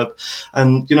superb,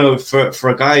 and for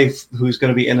a guy who's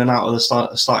going to be in and out of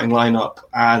the starting lineup,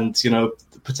 and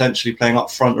potentially playing up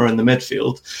front or in the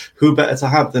midfield, who better to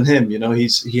have than him?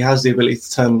 He has the ability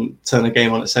to turn a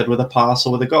game on its head with a pass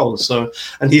or with a goal. So,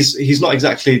 and he's not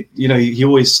exactly, he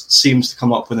always seems to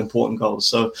come up with important goals.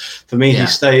 So for me, he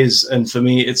stays, and for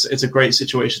me, it's a great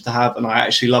situation to have. And I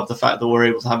actually love the fact that we're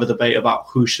able to have a debate about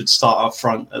who should start up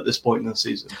front at this point in the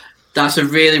season. That's a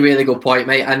really, really good point,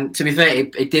 mate. And to be fair,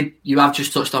 you have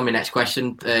just touched on my next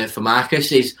question for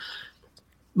Marcus.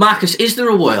 Marcus, is there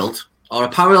a world or a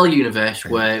parallel universe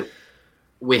where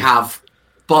we have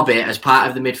Bobby as part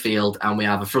of the midfield and we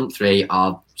have a front three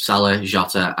of Salah,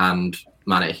 Jota and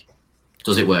Mane?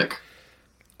 Does it work?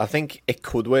 I think it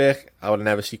could work. I would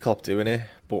never see Klopp doing it.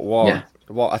 But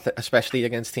especially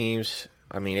against teams,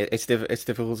 I mean, it's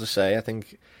difficult to say. I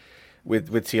think with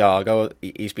Thiago,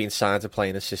 he's been signed to play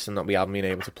in a system that we haven't been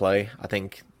able to play. I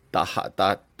think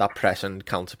that press and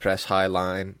counter press high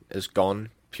line is gone,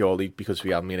 purely because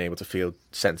we haven't been able to field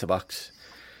centre-backs.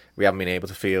 We haven't been able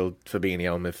to field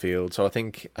Fabinho in midfield. So I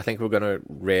think we're going to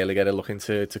really get a look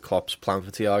into Klopp's plan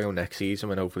for Thiago next season,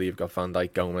 when hopefully you've got Van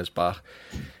Dijk, Gomez back.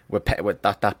 With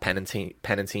that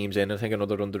Pennant team's in. I think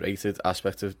another underrated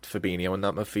aspect of Fabinho in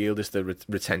that midfield is the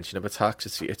retention of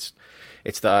attacks. It's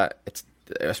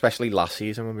especially last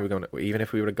season when we were going to, even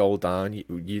if we were a goal down,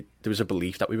 there was a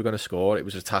belief that we were going to score. It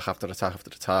was attack after attack after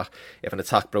attack. If an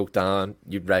attack broke down,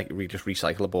 we just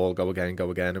recycle the ball, go again,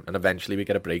 and eventually we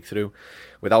get a breakthrough.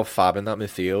 Without Fab in that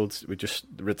midfield, we just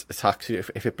attacks.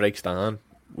 If it breaks down,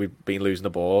 we've been losing the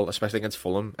ball, especially against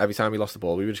Fulham. Every time we lost the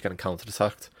ball, we were just getting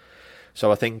counter-attacked. So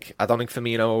I don't think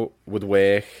Firmino would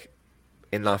work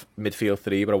in that midfield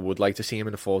three, but I would like to see him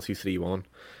in a 4-2-3-1.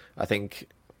 I think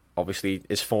obviously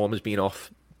his form has been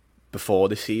off before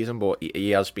this season, but he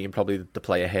has been probably the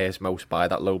player hurt most by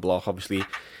that low block. Obviously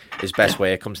his best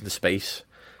work comes into space,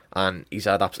 and he's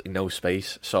had absolutely no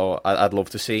space. So I'd love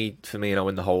to see Firmino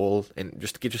in the hole, and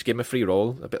just give him a free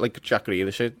role, a bit like Jack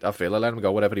Grealish. I feel let him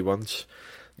go whatever he wants.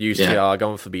 Use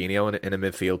Thiago and Fabinho in a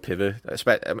midfield pivot,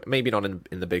 maybe not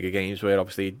in the bigger games where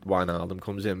obviously Wijnaldum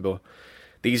comes in, but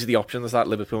these are the options that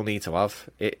Liverpool need to have.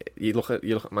 You look at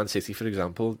Man City, for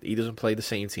example. He doesn't play the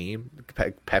same team.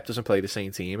 Pep doesn't play the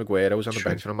same team. Aguero's on the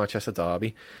bench from Manchester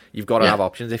Derby. You've got to have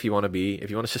options if you want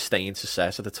to sustain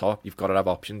success at the top. You've got to have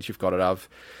options. You've got to have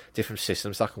different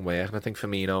systems that can work. And I think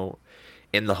Firmino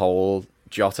in the hole,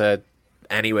 Jota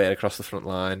anywhere across the front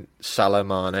line, Salah,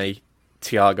 Mane,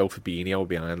 Thiago, Fabinho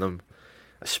behind them,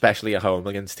 especially at home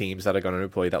against teams that are going to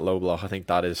employ that low block. I think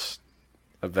that is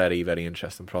a very, very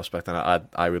interesting prospect, and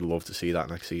I would love to see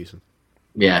that next season.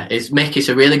 Yeah, it's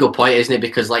a really good point, isn't it?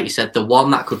 Because like you said, the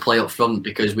one that could play up front,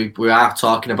 because we are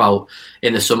talking about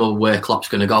in the summer where Klopp's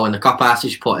going to go, and the Cop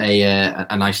artist put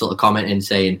a nice little comment in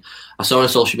saying, I saw on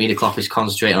social media Klopp is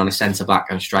concentrating on a centre-back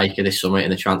and striker this summer in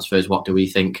the transfers. What do we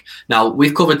think? Now,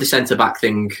 we've covered the centre-back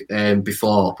thing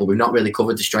before, but we've not really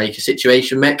covered the striker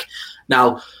situation, Mick.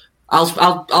 Now,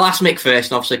 I'll ask Mick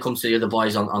first, and obviously come to the other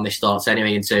boys on this thoughts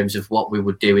anyway, in terms of what we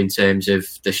would do in terms of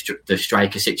the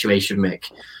striker situation, Mick.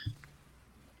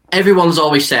 Everyone's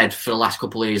always said for the last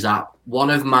couple of years that one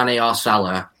of Mane or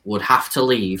Salah would have to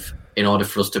leave in order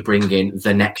for us to bring in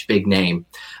the next big name.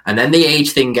 And then the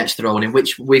age thing gets thrown in,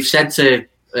 which we've said to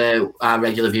our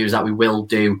regular viewers that we will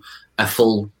do a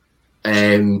full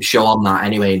show on that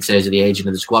anyway in terms of the aging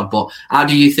of the squad. But how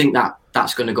do you think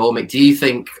that's going to go, Mick? Do you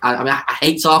think... I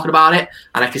hate talking about it,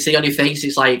 and I can see on your face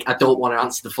it's like, I don't want to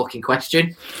answer the fucking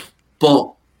question,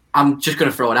 but I'm just going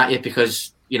to throw it at you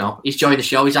because, you know, he's joined the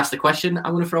show, he's asked the question,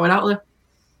 I'm going to throw it out there.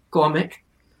 Go on, Mick.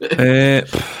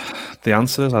 The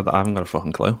answer is I haven't got a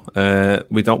fucking clue.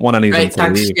 We don't want any of them to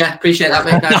thanks. leave. Yeah, appreciate that,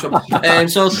 mate. Nice one.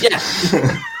 So yeah.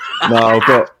 No,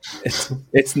 but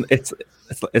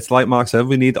it's like Mark said.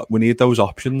 We need those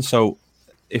options. So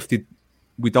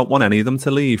we don't want any of them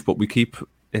to leave, but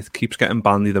it keeps getting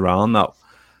bandied around that.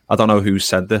 I don't know who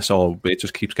said this, or it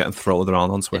just keeps getting thrown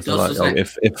around on Twitter. Does, like,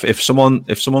 if someone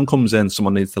comes in,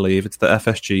 someone needs to leave. It's the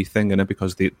FSG thing, isn't it?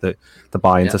 Because the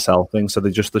buy into sell thing. So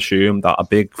they just assume that a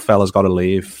big fella's got to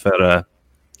leave for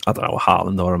I don't know,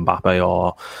 Haaland or Mbappe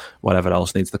or whatever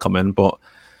else needs to come in. But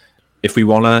if we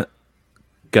want to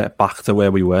get back to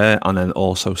where we were and then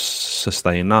also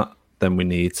sustain that, then we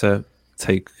need to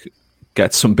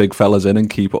get some big fellas in and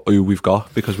keep who we've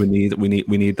got, because we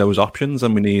need those options,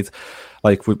 and we need,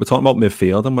 like, we're talking about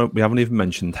midfield, and we haven't even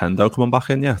mentioned Hendo coming back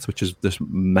in yet, which is just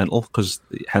mental, because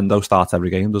Hendo starts every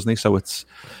game, doesn't he? So it's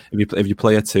if you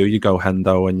play a 2, you go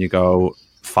Hendo and you go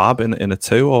Fab in a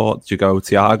 2, or do you go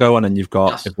Thiago and then you've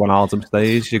got, if Wijnaldum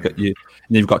stays,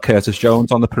 you've got Curtis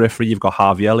Jones on the periphery, you've got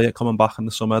Harvey Elliott coming back in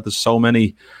the summer. There's so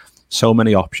many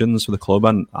options for the club,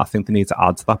 and I think they need to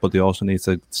add to that, but they also need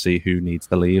to see who needs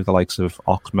to leave. The likes of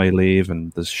Ox may leave,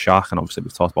 and there's Shaq, and obviously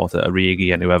we've talked about it,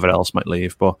 Origi, and whoever else might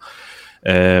leave. But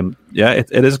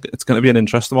it's going to be an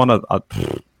interesting one. I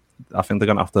think they're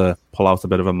going to have to pull out a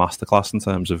bit of a masterclass in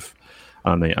terms of,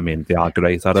 I mean they are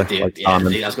great at it.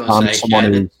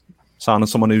 Signing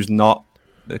someone who's not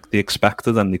the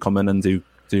expected, and they come in and do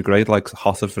great, like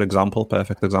Hotter, for example,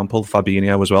 perfect example.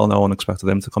 Fabinho as well. No one expected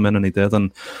him to come in, and he did,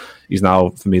 and he's now,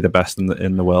 for me, the best in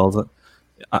the world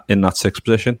in that 6th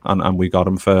position, and we got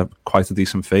him for quite a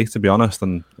decent fee, to be honest.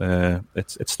 And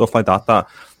it's stuff like that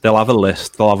they'll have a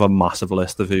list. They'll have a massive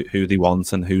list of who they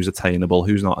want and who's attainable,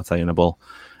 who's not attainable,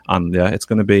 and it's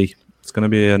going to be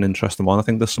an interesting one, I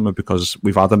think, this summer, because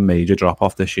we've had a major drop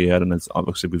off this year, and it's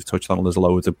obviously we've touched on. There's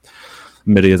loads of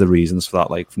myriad of reasons for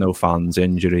that, like no fans,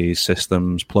 injuries,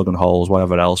 systems, plugging holes,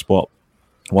 whatever else. But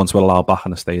once we're allowed back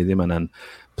in the stadium and then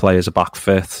players are back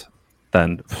fit,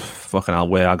 then fucking hell,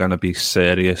 we are going to be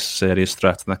serious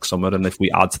threat next summer. And if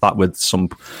we add to that with some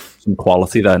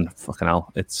quality, then fucking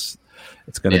hell, it's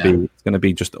going to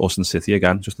be just us and City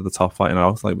again, just at the top, fighting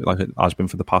out like it has been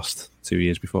for the past 2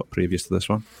 years previous to this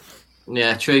one.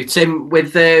 Yeah, true. Tim,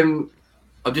 with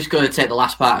I'm just going to take the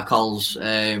last part of Cole's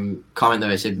comment there.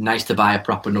 It's nice to buy a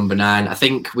proper number 9. I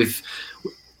think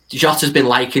Jota's been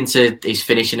likened to his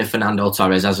finishing of Fernando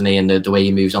Torres, hasn't he? And the way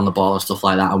he moves on the ball and stuff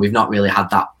like that. And we've not really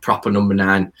had that proper number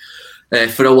 9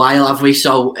 for a while, have we?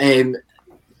 So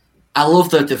I love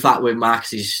the fact with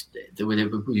Marcus we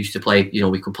used to play,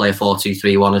 we could play a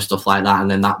 4-2-3-1 and stuff like that.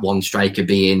 And then that one striker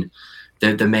being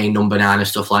the main number 9 and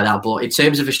stuff like that. But in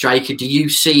terms of a striker, do you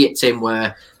see it, Tim,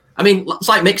 where, I mean, it's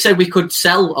like Mick said, we could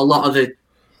sell a lot of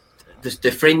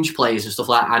the fringe players and stuff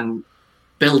like that and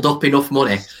build up enough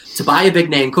money to buy a big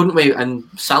name, couldn't we? And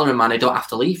Salah and Mane don't have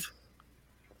to leave.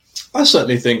 I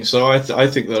certainly think so. I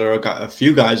think there are a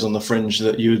few guys on the fringe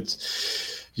that you'd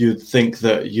think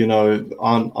that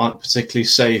aren't particularly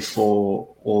safe or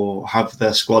have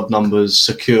their squad numbers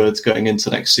secured going into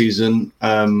next season.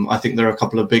 I think there are a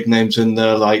couple of big names in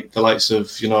there, like the likes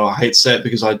of, I hate to say it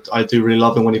because I do really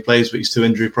love him when he plays, but he's too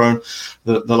injury prone.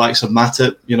 The likes of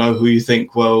Matip, who you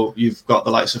think, well, you've got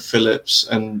the likes of Phillips,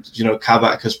 and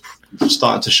Kabak has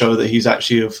started to show that he's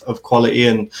actually of quality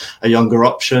and a younger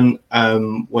option,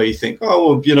 where you think,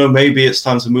 maybe it's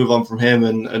time to move on from him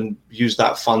and use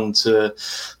that fund to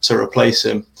replace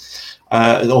him.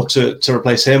 Or to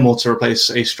replace him, or to replace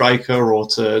a striker, or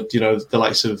to the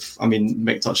likes of,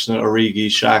 Mick touched on Origi,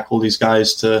 Shaq, all these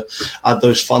guys, to add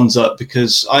those funds up,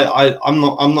 because I'm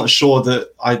not sure that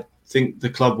I think the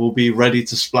club will be ready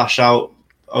to splash out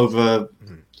over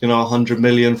 100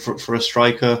 million for a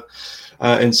striker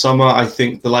in summer. I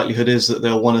think the likelihood is that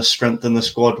they'll want to strengthen the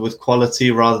squad with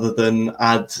quality rather than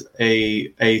add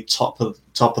a top of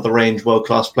the range world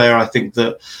class player. I think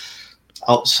that.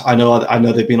 I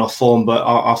know they've been off form, but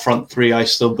our front 3, I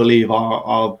still believe,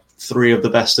 are 3 of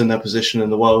the best in their position in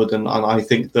the world. And I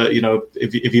think that,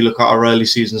 if you look at our early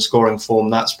season scoring form,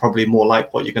 that's probably more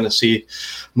like what you're going to see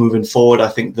moving forward. I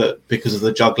think that because of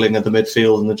the juggling of the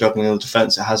midfield and the juggling of the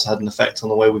defence, it has had an effect on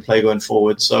the way we play going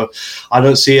forward. So I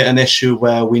don't see it an issue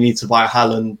where we need to buy a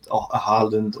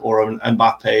Haaland or an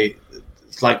Mbappe.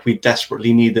 It's like we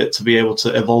desperately need it to be able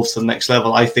to evolve to the next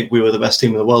level. I think we were the best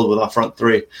team in the world with our front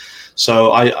 3.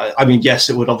 So I mean, yes,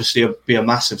 it would obviously be a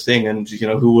massive thing, and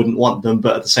who wouldn't want them?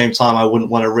 But at the same time, I wouldn't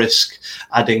want to risk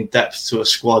adding depth to a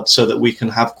squad so that we can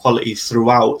have quality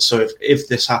throughout. So if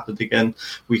this happened again,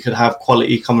 we could have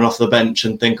quality coming off the bench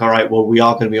and think, all right, well, we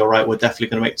are going to be all right. We're definitely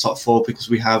going to make top 4 because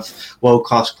we have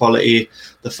world-class quality.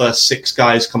 The first 6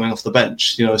 guys coming off the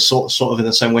bench, sort of in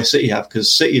the same way City have,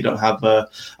 because City don't have a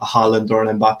Haaland or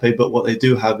an Mbappe, but what they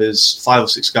do have is 5 or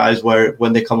 6 guys where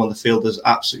when they come on the field, there's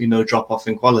absolutely no drop-off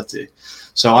in quality.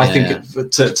 So I think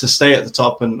to stay at the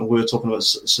top, and we were talking about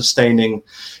sustaining,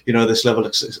 this level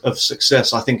of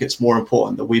success, I think it's more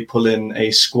important that we pull in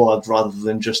a squad rather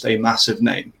than just a massive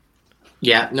name.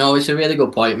 Yeah, no, it's a really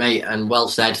good point, mate, and well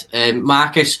said.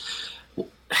 Marcus,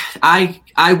 I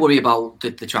worry about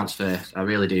the transfer, I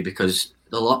really do, because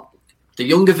the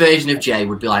younger version of Jay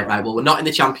would be like, right, well, we're not in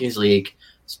the Champions League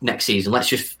next season.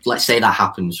 Let's say that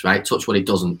happens, right? Touch wood, it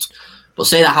doesn't. But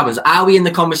say that happens. Are we in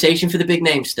the conversation for the big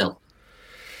name still?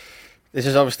 This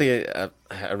is obviously a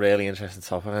really interesting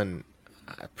topic, and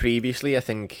previously, I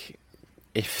think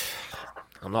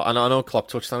I know Klopp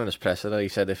touched on in his presser that he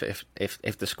said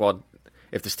if the squad,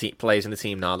 if this team plays in the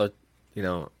team now that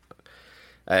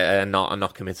are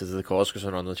not committed to the cause because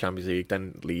they're on the Champions League,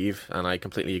 then leave. And I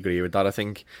completely agree with that. I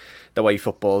think the way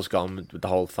football's gone with the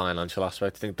whole financial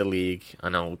aspect, I think the league, I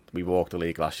know we walked the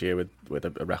league last year with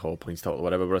a record points total or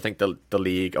whatever, but I think the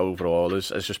league overall has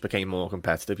just become more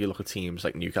competitive. You look at teams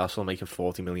like Newcastle making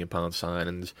 £40 million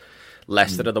signings.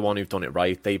 Leicester are the one who've done it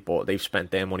right. They've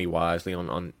spent their money wisely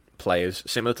on players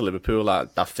similar to Liverpool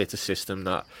that fit a system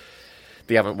that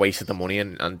they haven't wasted the money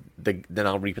and they're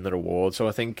now reaping the reward. So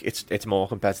I think it's more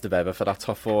competitive ever for that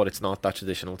top 4. It's not that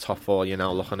traditional top 4. You're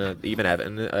now looking at, even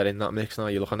Everton are in that mix now.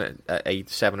 You're looking at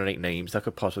 7 or 8 names that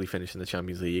could possibly finish in the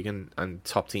Champions League, and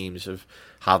top teams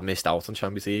have missed out on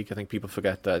Champions League. I think people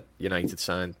forget that United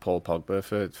signed Paul Pogba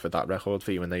for that record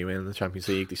fee when they win in the Champions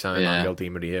League. They signed Angel Di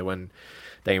Maria when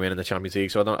they win in the Champions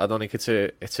League. So I don't think it's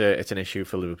an issue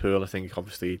for Liverpool. I think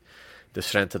obviously the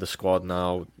strength of the squad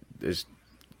now is.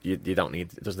 You don't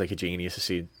need, it doesn't take a genius to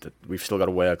see that we've still got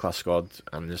a world-class squad,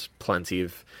 and there's plenty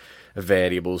of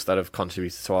variables that have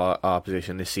contributed to our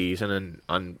position this season,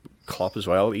 and Klopp as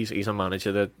well. He's a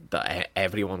manager that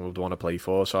everyone would want to play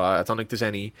for, so I don't think there's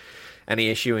any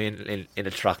issue in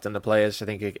attracting the players. I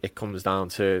think it comes down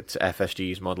to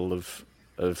FSG's model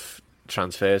of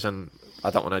transfers, and I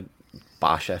don't want to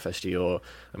bash FSG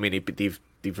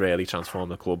they've really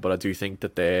transformed the club, but I do think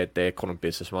that their current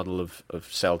business model of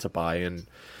sell to buy and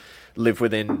live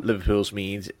within Liverpool's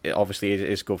means, it obviously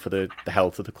is good for the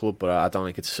health of the club, but I don't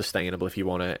think it's sustainable if you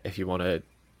want to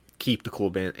keep the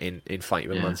club in fight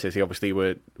with Man City. Obviously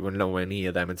we're nowhere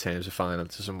near them in terms of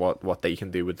finances and what they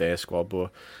can do with their squad, but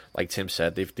like Tim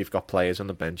said, they've got players on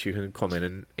the bench who can come in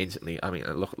and instantly, I mean,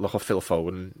 look at Phil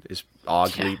Foden is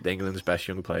arguably England's best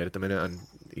young player at the minute, and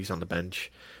he's on the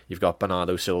bench. You've got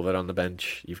Bernardo Silva on the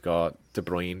bench. You've got De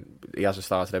Bruyne. He hasn't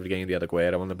started every game. They had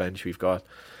Aguero on the bench. We've got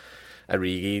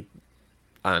Origi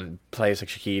and players like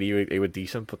Shaqiri who were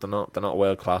decent, but they're not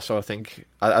world class. So I think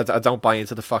I don't buy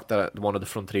into the fact that one of the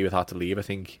front three would have to leave. I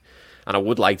think, and I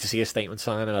would like to see a statement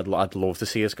sign, and I'd love to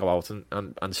see us go out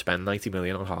and spend 90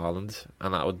 million on Haaland,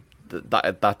 and that would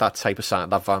that type of sign,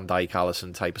 that Van Dijk,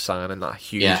 Alisson type of sign, and that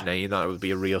huge name, that would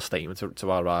be a real statement to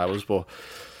our rivals. But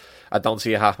I don't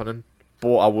see it happening.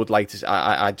 But I would like to.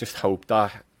 I just hope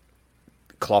that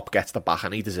Klopp gets the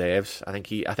backing he deserves. I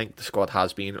think the squad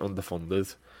has been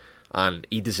underfunded, and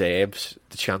he deserves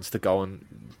the chance to go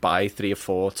and buy 3 or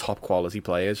 4 top quality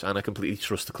players. And I completely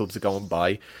trust the club to go and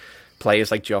buy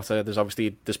players like Jota.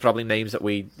 There's probably names that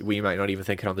we might not even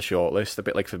think are on the shortlist. A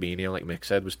bit like Fabinho, like Mick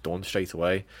said, was done straight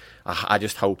away. I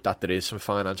just hope that there is some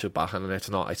financial backing, and it's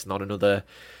not another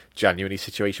January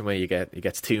situation where he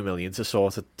gets 2 million to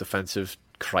sort a defensive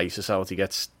crisis out. He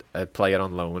gets a player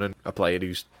on loan and a player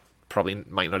who's probably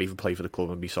might not even play for the club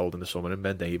and be sold in the summer in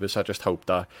Ben Davies. I just hope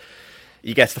that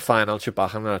he gets the financial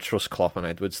backing, and I trust Klopp and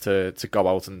Edwards to go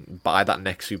out and buy that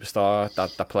next superstar,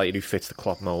 that player who fits the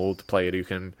Klopp mould, the player who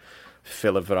can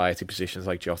fill a variety of positions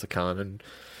like Jota can,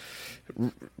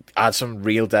 and add some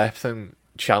real depth and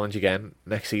challenge again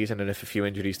next season. And if a few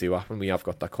injuries do happen, we have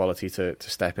got that quality to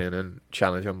step in and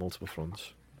challenge on multiple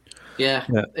fronts. Yeah.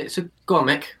 Go on,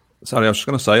 Mick. Sorry, I was just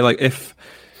going to say,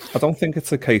 I don't think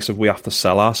it's a case of we have to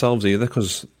sell ourselves either,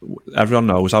 because everyone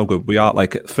knows how good we are.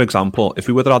 Like, for example, if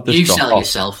we would have had this you drop sell off,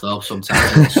 yourself though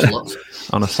sometimes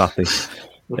on a Saturday,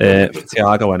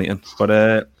 Thiago anything.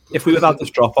 But if we would have had this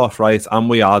drop off, right, and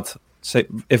we had, say,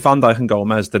 if Van Dijk and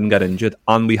Gomez didn't get injured,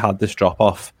 and we had this drop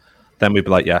off, then we'd be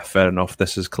like, yeah, fair enough.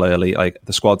 This is clearly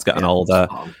the squad's getting older.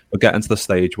 We're getting to the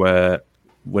stage where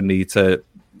we need to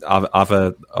have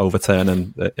a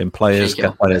overturning in players,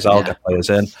 get players out, get players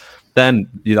in, then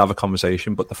you'd have a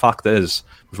conversation. But the fact is,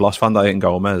 we've lost Van Dijk and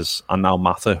Gomez, and now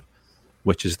Mata,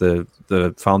 which is the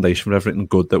foundation for everything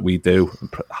good that we do,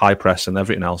 high press and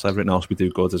everything else we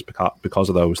do good is because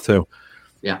of those two.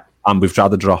 Yeah. And we've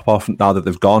tried to drop off now that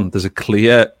they've gone. There's a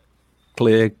clear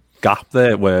gap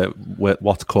there where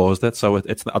what's caused it. So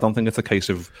it's I don't think it's a case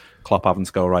of Klopp having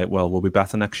to go, right, well, we'll be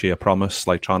better next year, promise,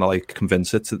 like trying to like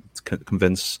convince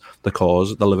the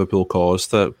cause, the Liverpool cause,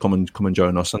 to come and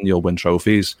join us and you'll win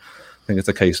trophies. I think it's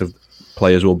a case of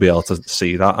players will be able to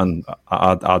see that, and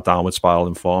our downward spiral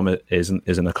in form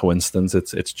isn't a coincidence.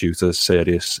 It's due to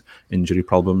serious injury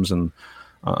problems and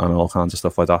all kinds of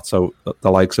stuff like that. So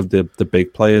the likes of the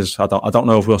big players, I don't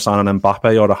know if we'll sign an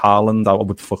Mbappe or a Haaland. I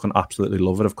would fucking absolutely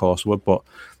love it, of course would, but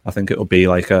I think it'll be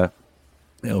like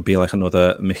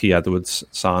another Mickey Edwards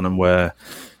signing, where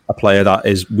a player that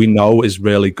we know is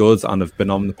really good and have been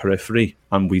on the periphery,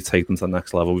 and we take them to the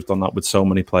next level. We've done that with so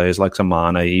many players, like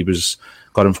Mane.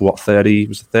 Got him for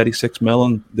 36 mil,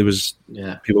 and there was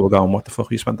people were going, what the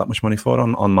fuck you spent that much money for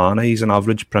on Mane? He's an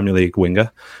average Premier League winger,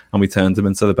 and we turned him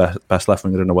into the best left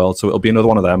winger in the world. So it'll be another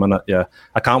one of them, and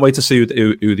I can't wait to see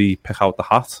who they pick out the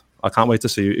hat. I can't wait to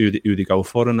see who they go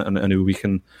for and who we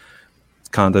can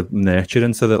kind of nurture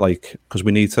into the, like, because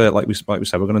we need to, like we said,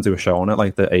 we're going to do a show on it,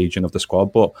 like the aging of the squad,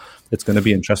 but it's going to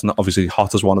be interesting. Obviously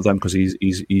Hot one of them, because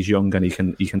he's young and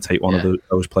he can take one of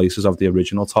those places of the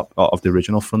original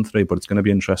front three, but it's going to be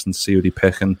interesting to see who they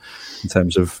pick, and in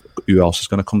terms of who else is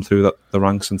going to come through the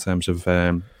ranks in terms of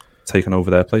taking over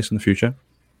their place in the future.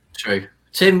 True.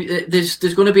 Tim, there's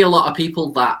going to be a lot of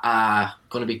people that are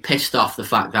going to be pissed off the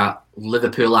fact that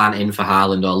Liverpool aren't in for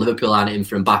Haaland or Liverpool aren't in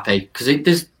for Mbappe, because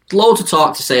there's loads of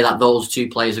talk to say that those two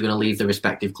players are going to leave their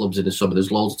respective clubs in the summer.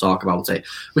 There's loads of talk about it.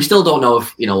 We still don't know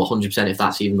if 100% if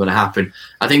that's even going to happen.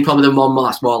 I think probably the one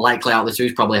that's more likely out of the two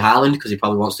is probably Haaland, because he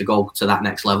probably wants to go to that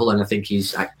next level, and I think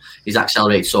he's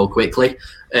accelerated so quickly.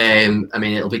 I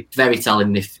mean, it'll be very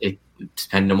telling if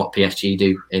depending on what PSG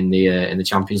do in the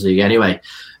Champions League anyway.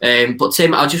 But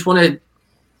Tim, I just want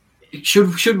to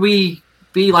should we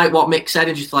be like what Mick said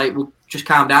and just like we'll just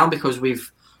calm down because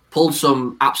we've pulled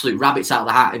some absolute rabbits out of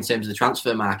the hat in terms of the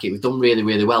transfer market. We've done really,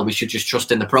 really well. We should just trust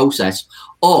in the process.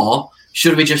 Or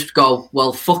should we just go,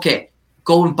 well, fuck it,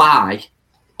 go and buy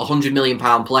a £100 million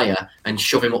player and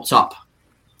shove him up top?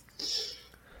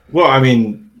 Well, I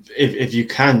mean, if you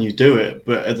can, you do it.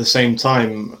 But at the same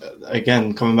time,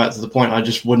 again, coming back to the point, I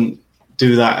just wouldn't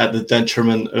do that at the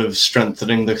detriment of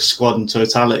strengthening the squad in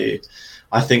totality.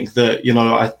 I think that,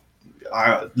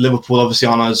 Liverpool obviously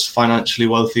aren't as financially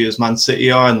wealthy as Man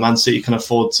City are, and Man City can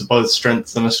afford to both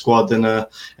strengthen a squad in a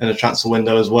transfer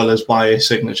window as well as buy a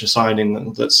signature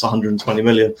signing that's 120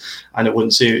 million. And it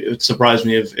would surprise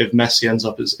me if Messi ends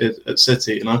up at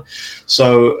City,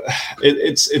 So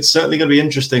it's certainly going to be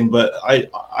interesting, but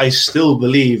I still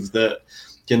believe that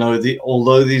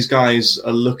although these guys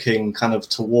are looking kind of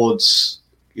towards.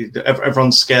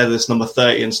 Everyone's scared of this number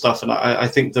 30 and stuff, and I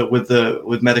think that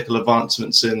with medical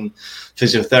advancements in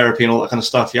physiotherapy and all that kind of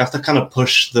stuff, you have to kind of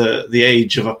push the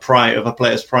age of a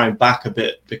player's prime back a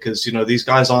bit, because these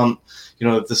guys aren't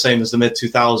the same as the mid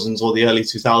 2000s or the early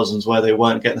 2000s, where they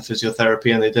weren't getting the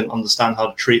physiotherapy and they didn't understand how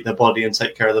to treat their body and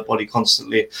take care of their body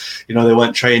constantly. They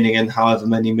weren't training in however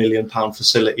many £1 million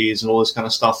facilities and all this kind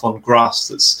of stuff on grass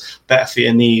that's better for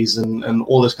your knees and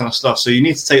all this kind of stuff. So you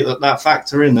need to take that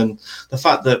factor in, and the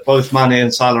fact that both Mane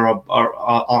and Salah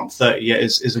aren't 30 yet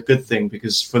is a good thing,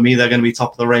 because for me they're going to be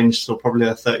top of the range till probably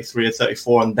they're 33 or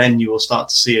 34, and then you will start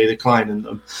to see a decline in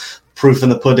them. Proof in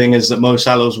the pudding is that Mo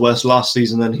Salah was worse last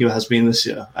season than he has been this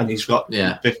year, and he's got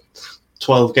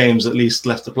 12 games at least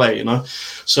left to play.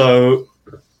 So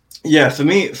yeah, for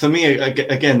me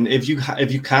again, if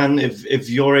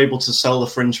you're able to sell the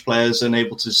fringe players and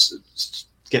able to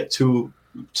get two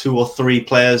or three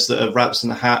players that are raps in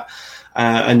the hat.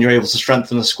 And you're able to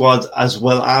strengthen the squad, as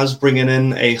well as bringing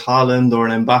in a Haaland or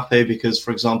an Mbappe, because,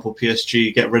 for example,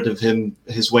 PSG get rid of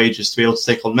his wages to be able to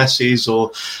take on Messi's,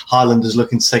 or Haaland is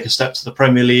looking to take a step to the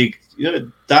Premier League.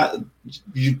 That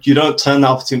you don't turn the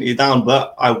opportunity down.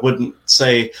 But I wouldn't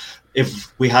say,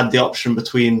 if we had the option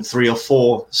between 3 or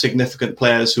 4 significant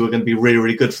players who are going to be really,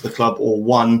 really good for the club, or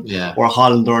one, or a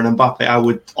Haaland or an Mbappe, I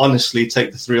would honestly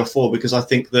take the 3 or 4, because I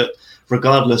think that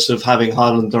regardless of having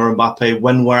Haaland or Mbappe,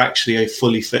 when we're actually a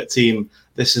fully fit team,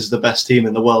 this is the best team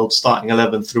in the world, starting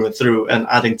 11 through and through, and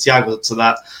adding Thiago to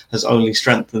that has only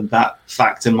strengthened that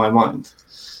fact in my mind.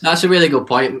 That's a really good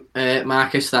point,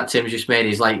 Marcus, that Tim's just made.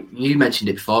 Is like, you mentioned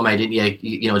it before, mate, didn't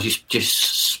you?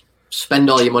 Just spend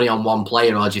all your money on one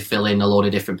player, or do you fill in a load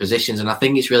of different positions? And I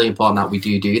think it's really important that we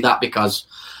do that, because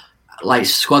like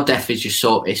squad depth is just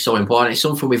so important. It's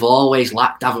something we've always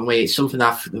lacked, haven't we? It's something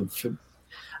that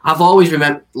I've always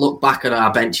looked back at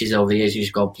our benches over the years. You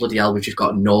just go, bloody hell, we've just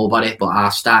got nobody. But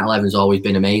our start 11's always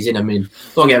been amazing. I mean,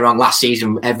 don't get me wrong, last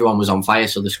season everyone was on fire,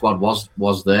 so the squad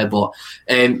was there. But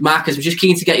Marcus, we're just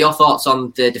keen to get your thoughts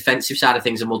on the defensive side of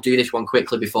things, and we'll do this one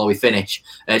quickly before we finish.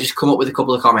 Just come up with a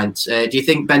couple of comments. Do you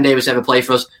think Ben Davies ever played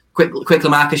for us? Quickly,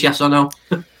 Marcus, yes or no?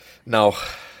 No.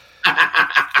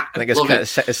 I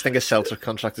think his Celtic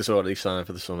contract is already signed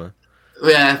for the summer.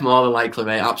 Yeah, more than likely,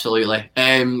 mate. Absolutely.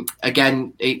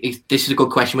 Again, this is a good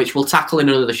question, which we'll tackle in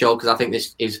another show, because I think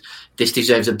this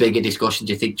deserves a bigger discussion.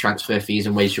 Do you think transfer fees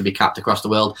and wages should be capped across the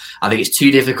world? I think it's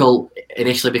too difficult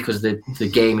initially because the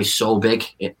game is so big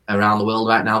around the world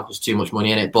right now. There's too much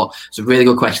money in it. But it's a really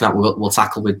good question that we'll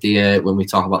tackle with when we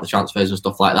talk about the transfers and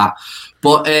stuff like that.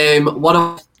 But what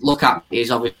I look at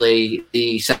is obviously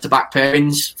the centre-back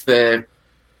pairings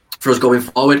for us going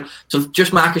forward. So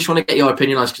just, Marcus, I want to get your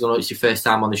opinion on this because I know it's your first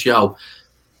time on the show.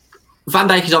 Van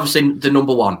Dijk is obviously the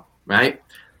number one, right?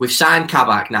 We've signed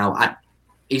Kabak now.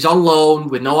 He's on loan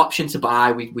with no option to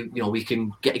buy. We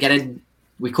can get him.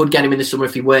 We could get him in the summer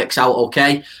if he works out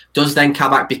okay. Does then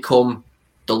Kabak become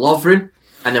the Lovren,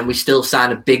 and then we still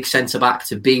sign a big centre back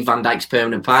to be Van Dijk's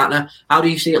permanent partner? How do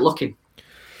you see it looking?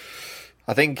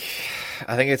 I think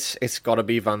it's got to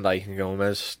be Van Dijk and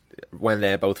Gomez. When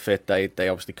they're both fit, they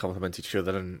obviously complement each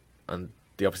other and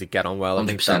they obviously get on well. 100%. I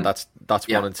think that's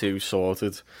 1 and 2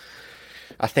 sorted.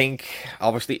 I think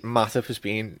obviously Matip has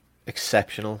been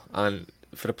exceptional, and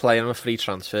for a player on a free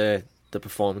transfer, the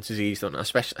performances he's done,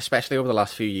 especially over the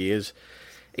last few years,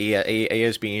 he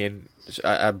has been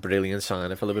a brilliant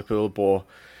signer for Liverpool. But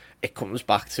it comes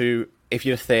back to, if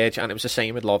you're a third, and it was the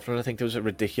same with Lovren. I think there was a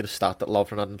ridiculous stat that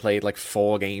Lovren hadn't played like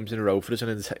 4 games in a row for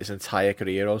his entire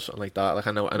career or something like that. Like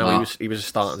I know wow. he was a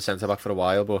starting centre back for a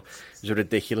while, but it was a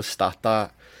ridiculous stat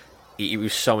that he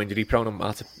was so injury prone, and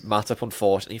Matip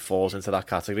unfortunately falls into that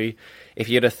category. If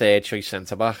you're a third choice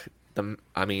centre back,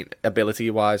 ability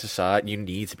wise aside, you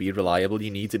need to be reliable. You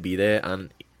need to be there,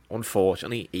 and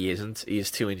unfortunately, he isn't. He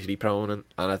is too injury prone,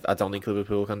 and I don't think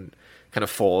Liverpool can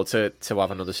afford to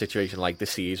have another situation like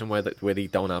this season where they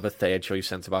don't have a third choice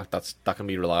centre back that can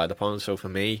be relied upon. So for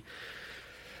me,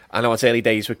 I know it's early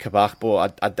days with Kabak,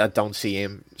 but I don't see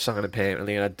him signing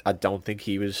permanently, and I don't think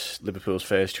he was Liverpool's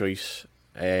first choice.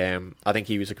 I think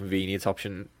he was a convenient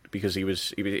option because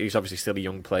he's obviously still a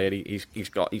young player.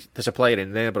 There's a player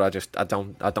in there, but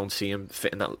I don't see him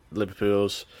fitting that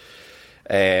Liverpool's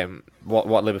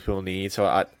what Liverpool needs. So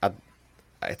I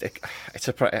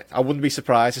wouldn't be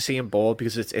surprised to see him board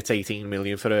because it's 18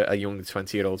 million for a young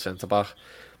 20-year-old centre back.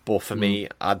 But for me,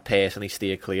 I'd personally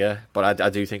steer clear. But I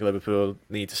do think Liverpool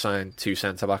need to sign 2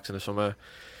 centre backs in the summer.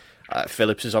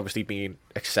 Phillips has obviously been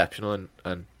exceptional,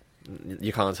 and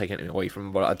you can't take anything away from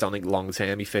him. But I don't think long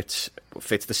term he fits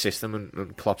the system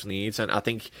and Klopp's needs. And I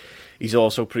think he's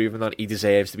also proven that he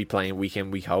deserves to be playing week in,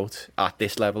 week out at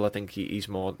this level. I think he's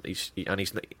not as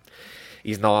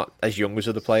young as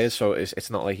other players, so it's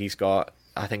not like he's got.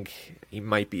 I think he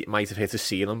might have hit a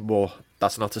ceiling, but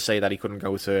that's not to say that he couldn't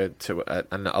go to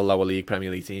a lower league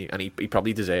Premier League team, and he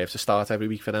probably deserves to start every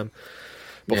week for them.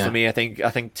 But for me, I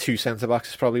think 2 centre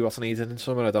backs is probably what's needed in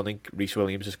summer. I don't think Reece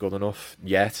Williams is good enough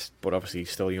yet, but obviously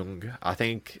he's still young. I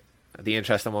think the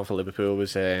interesting one for Liverpool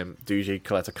was Duji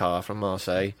Kaleta from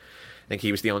Marseille. I think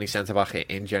he was the only centre back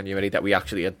in January that we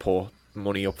actually had put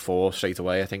money up for straight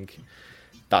away. I think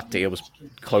that deal was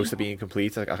close to being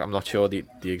complete. I'm not sure the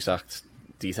exact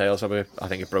details of it. I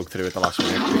think it broke through at the last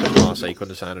minute because Marseille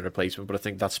couldn't sign a replacement, but I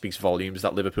think that speaks volumes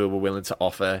that Liverpool were willing to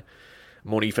offer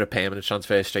money for a permanent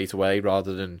transfer straight away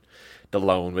rather than the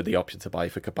loan with the option to buy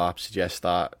for Kebab. Suggests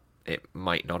that it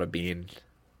might not have been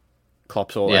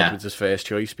Klopp's or Edwards' first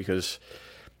choice, because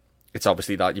it's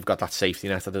obviously that you've got that safety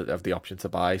net of the option to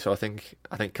buy. So I think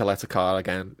Kaleta Carr,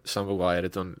 again, Sam Maguire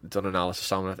had done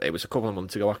analysis on it. It was a couple of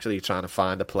months ago actually, trying to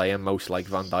find a player most like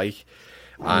Van Dijk,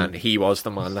 and he was the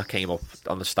man that came up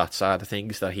on the stats side of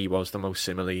things, that he was the most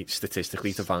similarly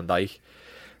statistically to Van Dijk.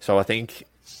 So I think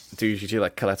usually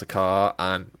like Kaleta Carr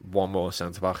and one more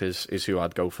centre back is who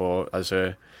I'd go for as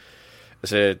a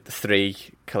 3.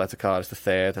 Kaleta Carr is the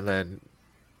 3rd, and then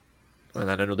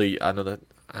another.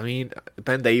 I mean,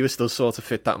 Ben Davies still sort of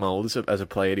fit that mould as a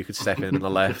player who could step in on the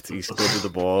left. He's good with the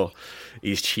ball.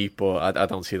 He's cheap, but I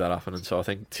don't see that happening. So I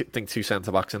think 2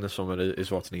 centre backs in the summer is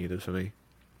what's needed for me.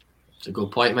 It's a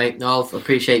good point, mate. No, I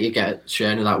appreciate you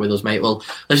sharing that with us, mate. Well,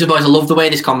 listen, boys, I love the way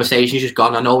this conversation's just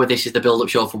gone. I know this is the build-up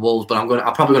show for Wolves, but I'm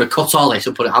probably going to cut all this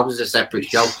and put it out as a separate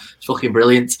show. It's fucking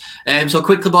brilliant. So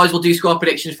quickly, boys, we'll do score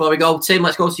predictions before we go. Tim,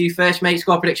 let's go to you first, mate.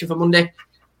 Score prediction for Monday.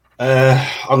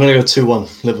 I'm going to go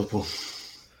 2-1 Liverpool.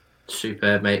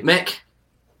 Superb, mate. Mick?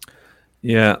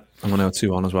 Yeah, I'm going to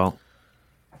go 2-1 as well.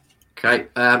 Okay.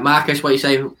 Marcus, what are you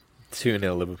saying?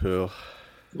 2-0 Liverpool.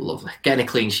 Lovely. Getting a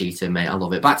clean sheet in, mate. I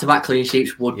love it. Back-to-back clean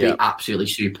sheets would be absolutely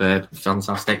superb.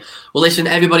 Fantastic. Well, listen,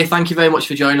 everybody, thank you very much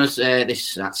for joining us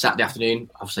this Saturday afternoon.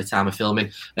 Obviously, time of filming.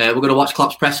 We're going to watch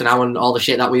Klopp's presser now, and all the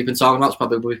shit that we've been talking about is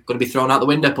probably going to be thrown out the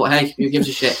window. But hey, who gives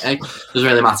a shit? Hey, doesn't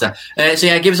really matter. So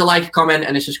yeah, give us a like, a comment,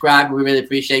 and a subscribe. We really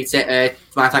appreciate it.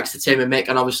 My thanks to Tim and Mick,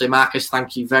 and obviously Marcus.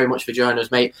 Thank you very much for joining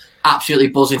us, mate. Absolutely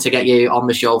buzzing to get you on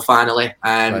the show finally,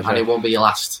 and it won't be your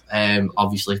last,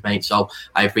 obviously, mate. So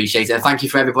I appreciate it. And thank you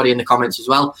for everybody in the comments as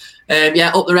well.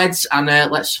 Up the Reds, and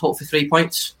let's hope for 3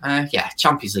 points.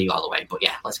 Champions League all the way, but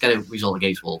let's get a result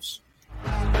against Wolves.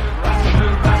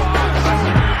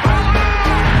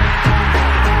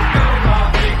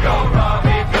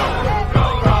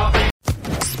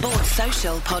 Sports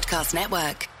Social Podcast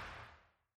Network.